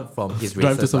I got from his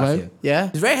Drive to races last Survive? year.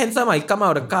 Yeah. He's very handsome. I come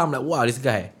out of the car, I'm like, wow, this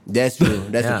guy. That's true.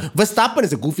 That's Yeah. true. Verstappen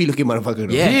is a goofy looking motherfucker.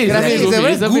 Though. Yeah, He is You know what I mean? very He's a goofy.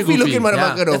 very He's a bit goofy looking goofy.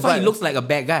 motherfucker. though. That's why he but- looks like a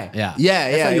bad guy. Yeah.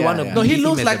 Yeah, That's why you wanna- yeah. No, he Him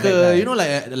looks as a like bad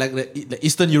guy. like the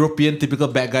Eastern European typical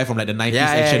bad guy from like the 90s Yeah,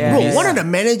 action yeah, movies. Bro, one of the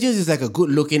managers is like a good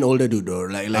looking older dude though.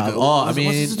 Like what's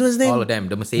his name? All of them.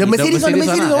 The Mercedes. The Mercedes one,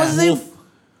 what's his name?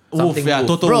 Wolf. Something yeah, Wolf.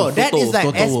 Toto Bro, Wolff. that is like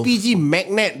Toto Wolff. SPG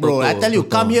magnet, bro. Toto, I tell you, Toto.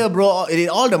 come here, bro.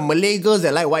 All the Malay girls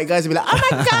that like white guys will be like, oh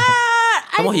my god.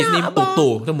 Some of his name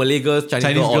Toto. The Malay girls,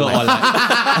 Chinese girl, all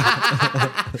like.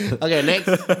 Okay, next.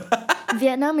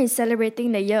 Vietnam is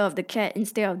celebrating the year of the cat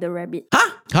instead of the rabbit.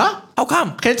 Huh? How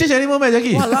come? Can change animal, man,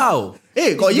 Jacky. Walao.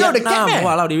 Hey, got It's year of the cat, Vietnam. man.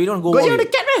 Walao, they really don't go Got war year of the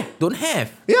with- cat, man. Don't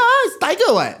have. Yeah, it's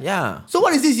tiger, what? Yeah. So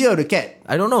what is this year of the cat?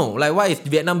 I don't know. Like, what is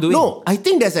Vietnam doing? No, I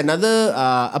think there's another.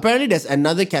 Apparently, there's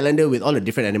another calendar with all the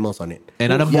different animals on it.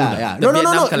 Another moon. Yeah. The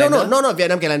Vietnam calendar? No, not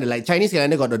Vietnam calendar. Like Chinese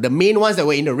calendar got the main ones that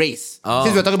were in the race. Oh.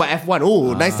 Since we're talking about F1,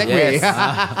 oh, nice segue. Yes.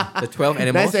 The 12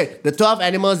 animals. Nice segue. The 12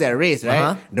 animals that race, right?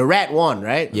 Uh-huh. The rat won,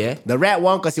 right? Yeah. The rat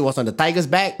won because he was on the tiger's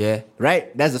back. Yeah.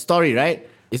 Right. That's the story, right?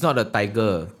 It's not a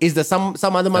tiger. Is the some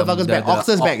other motherfucker's back? the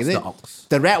Ox's back, ox, is it? the ox.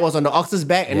 The rat was on the ox's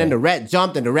back, and Yeah. then the rat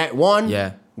jumped, and the rat won.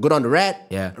 Yeah. Good on the rat.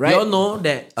 Yeah. Right. We all know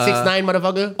that 6ix9ine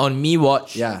motherfucker. on Me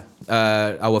Watch, Yeah.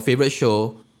 our favorite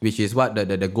show, which is what the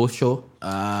ghost show,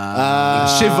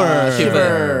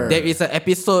 Shiver. There is an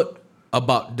episode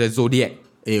about the zodiac.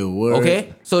 Word.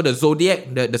 Okay, so the zodiac,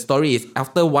 the story is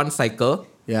after one cycle,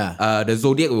 Yeah. the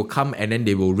zodiac will come and then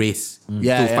they will race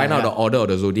Yeah, to find out yeah. the order of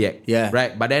the zodiac. Yeah.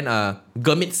 Right. But then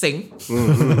Gurmit Singh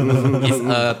is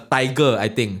a tiger, I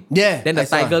think. Yeah, Then the I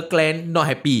saw. tiger clan not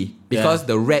happy because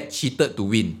the rat cheated to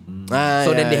win.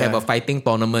 So then they have a fighting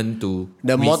tournament to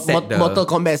The reset the Mortal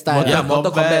Kombat style. yeah,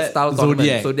 Mortal Mortal Kombat Kombat style tournament.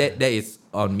 Zodiac. So that is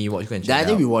on Me Watch. You can check I it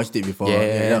think we out. watched it before.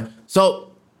 Yeah. So,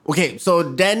 okay, so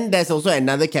then there's also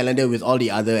another calendar with all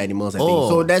the other animals, I think. Oh,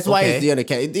 So that's why okay. it's the other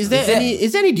cat. Is there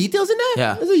any details in there?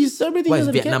 Yeah. So you celebrating What is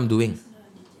the cat? Vietnam doing?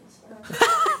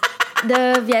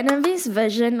 The Vietnamese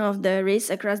version of the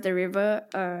race across the river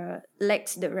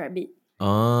lacks the rabbit.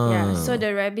 Oh. Yeah, so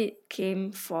the rabbit came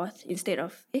fourth instead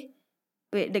of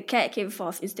the cat came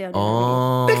fourth instead of the rabbit.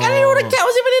 Oh. I didn't know the cat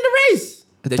was even in the race.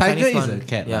 The Chinese tiger is one. a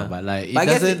cat, Yeah. but like it But I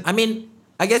guess doesn't.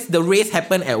 I guess the race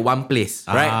happened at one place,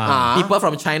 right? People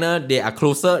from China, they are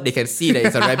closer. They can see that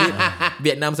it's a rabbit.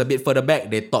 Vietnam's a bit further back.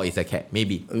 They thought it's a cat.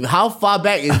 Maybe How far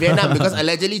back is Vietnam? Because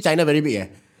allegedly China very big.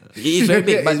 it is very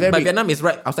big, but, It's very but big. Vietnam is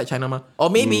right outside China, ma. Or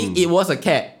maybe it was a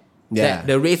cat. Yeah. That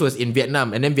the race was in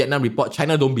Vietnam, and then Vietnam report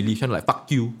China don't believe. China like fuck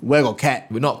you. Where got cat?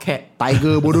 We're not cat.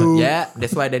 Tiger, bodoh. Yeah,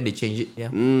 that's why then they change it. Yeah,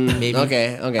 maybe.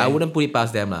 okay. I wouldn't put it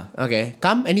past them, lah. Okay.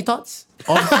 Come, any thoughts?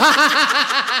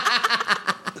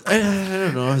 I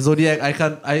don't know. Zodiac. I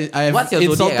can't. I What's your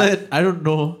insulted. zodiac, I don't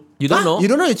know. You don't know? You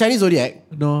don't know your Chinese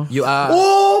zodiac? No. You are.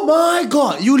 Oh my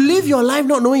god. You live your life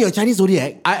not knowing your Chinese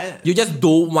zodiac? You just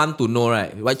don't want to know,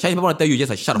 right? What Chinese people want to tell you, just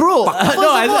like shut Bro, up. first No,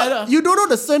 of I all, don't. you don't know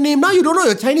the surname. Now you don't know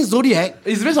your Chinese zodiac.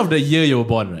 It's based of the year you were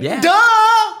born, right? Yeah.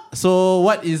 Duh! So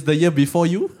what is the year before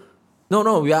you?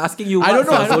 No, we are asking you. I don't what's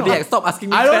know, your I don't zodiac. know. Stop asking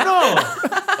me. I don't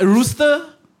that. know. Rooster.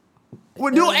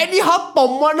 Would you anyhow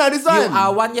pom one this You one? are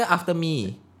 1 year after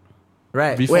me,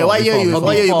 right? Before, Wait, what year you before.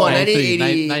 what year you born?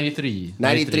 93. 1980. 93.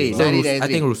 93. So 1993. I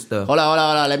think Rooster. Hold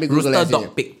on. Let me Google Rooster that.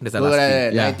 dog pig. That's the Google last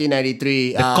that. thing. Yeah.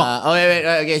 1993. cock. Oh wait.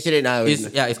 Okay, shit it now.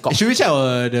 It's called. Should we check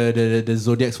the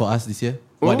zodiacs for us this year?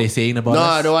 What they saying about No,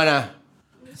 us? I don't wanna.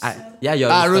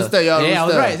 You're rooster, you're Yeah, I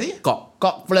was rooster. right, see? Cock.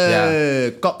 Cock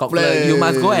fleur, cock fleur. You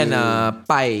must go and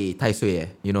buy Tai Sui.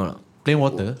 You know, Plain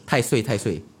water. Tai Sui.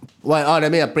 What? Oh,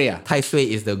 that means a prayer. Tai Sui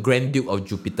is the Grand Duke of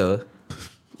Jupiter.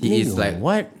 He is like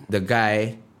what? the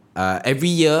guy. Every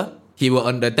year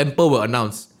the temple will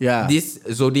announce. Yeah. This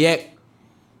zodiac,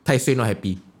 Tai Sui not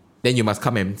happy. Then you must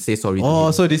come and say sorry. Oh, to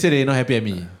him. so they say they're not happy at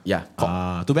me. Yeah.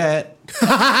 Too bad.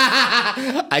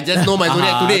 I just know my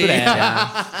zodiac today.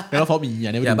 Not for me.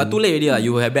 I never Yeah, do. but too late already.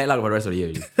 You will have bad luck for the rest of the year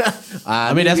already.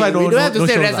 I mean, that's why we no- don't have to no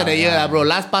say shows rest of the lah. year, Yeah. bro.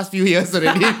 Past few years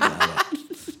already.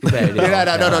 Too bad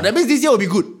already. No. That means this year will be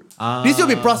good. This year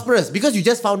will be prosperous because you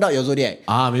just found out your zodiac.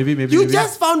 Maybe. You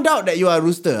just found out that you are a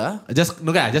rooster, huh?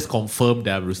 I just confirmed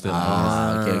that I'm rooster.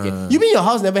 Okay. You mean your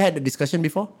house never had the discussion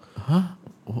before?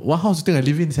 What house you think I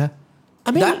live in, sir?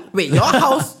 I mean, Wait, your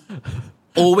house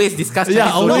always discuss Chinese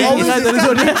Yeah, zodiac?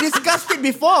 always. we've discussed it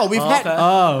before. We've had.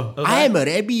 Oh. I am a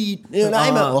rabbit. You know,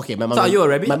 I'm a. Okay, my mom. So are you a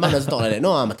rabbit? My mom doesn't talk like that.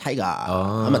 No, I'm a tiger.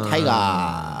 I'm a tiger.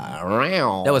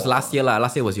 That was last year lah.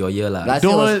 Last year was your year lah. Last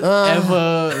year Don't was, ever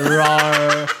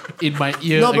roar in my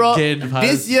ear No, bro. again. Faz.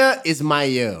 This year is my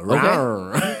year.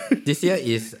 This year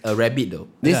is a rabbit though.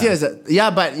 This year is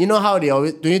but you know how they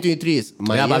always 2023 is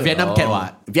my year. but Vietnam cat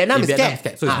what? Vietnam is Vietnam cat. is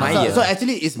cat, so it's my year. So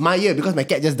actually it's my year because my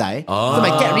cat just died. So my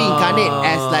cat reincarnate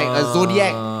as like a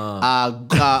zodiac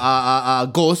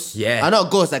ghost. Yeah. Not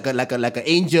ghost, like an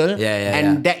angel. Yeah.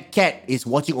 And that cat is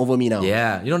watching over me now.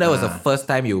 Yeah, you know that was the first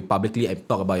time you publicly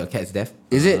talk about your cat's death.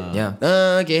 Is it? Yeah.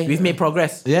 Okay. We've made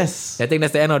progress. Yes. I think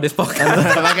that's the end of this podcast.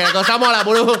 Okay, go some more lah,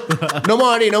 bodoh. No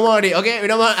more already. Okay, we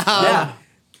no more. Yeah.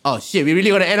 Oh shit, we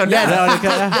really want to end on that.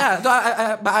 Yeah, so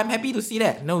but I'm happy to see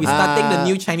that. No, we're starting the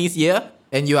new Chinese year,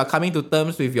 and you are coming to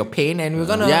terms with your pain, and we're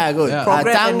gonna good.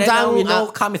 progress. And then now we know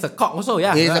Zhang, come is a cock also.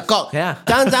 Yeah, is a cock. Yeah.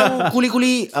 Zhang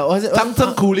kuli. What is it? Zhang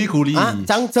Kuli Kuli.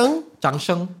 Zhang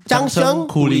Sheng.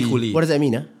 Kuli. What does that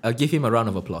mean? Give him a round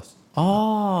of applause.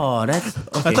 Oh, that's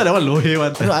okay. I thought that one low hay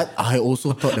one. No, I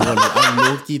also thought that one.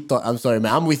 I low-key thought. I'm sorry,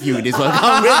 man. I'm with you with this one.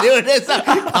 I'm with you with this one.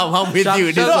 I'm with you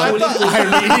with this one. I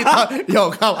really thought.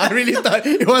 I really thought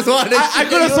it was one. Of the I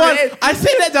could have sworn. I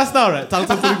said that just now, right? Zhang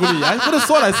Kuli Kuli. I could have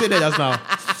sworn I said that just now.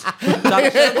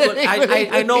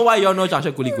 I know why you all know Zhang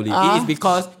Sheng Kuli Kuli. It is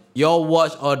because you all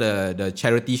watch all the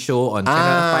charity show on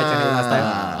Channel 5 Channel last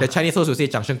time. The Chinese host will say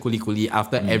Zhang Sheng Kuli Kuli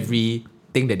after every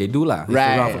thing that they do lah. It's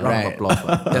a round of applause.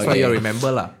 That's why you all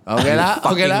remember lah. Okay lah.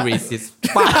 Fucking Okay lah. racist.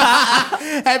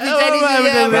 Happy Chinese New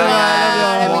Year, everyone.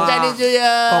 Happy Chinese New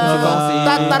Year. Kongsi.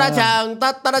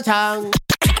 Tatarachang.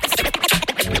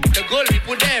 The goal we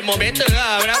put there more better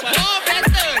lah. More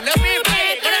better. Lebih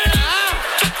baik.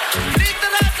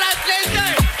 Literal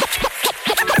translation.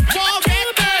 More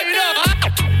better, you know.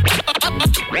 The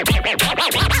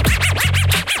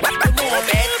more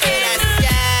better,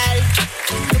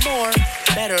 the more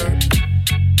better.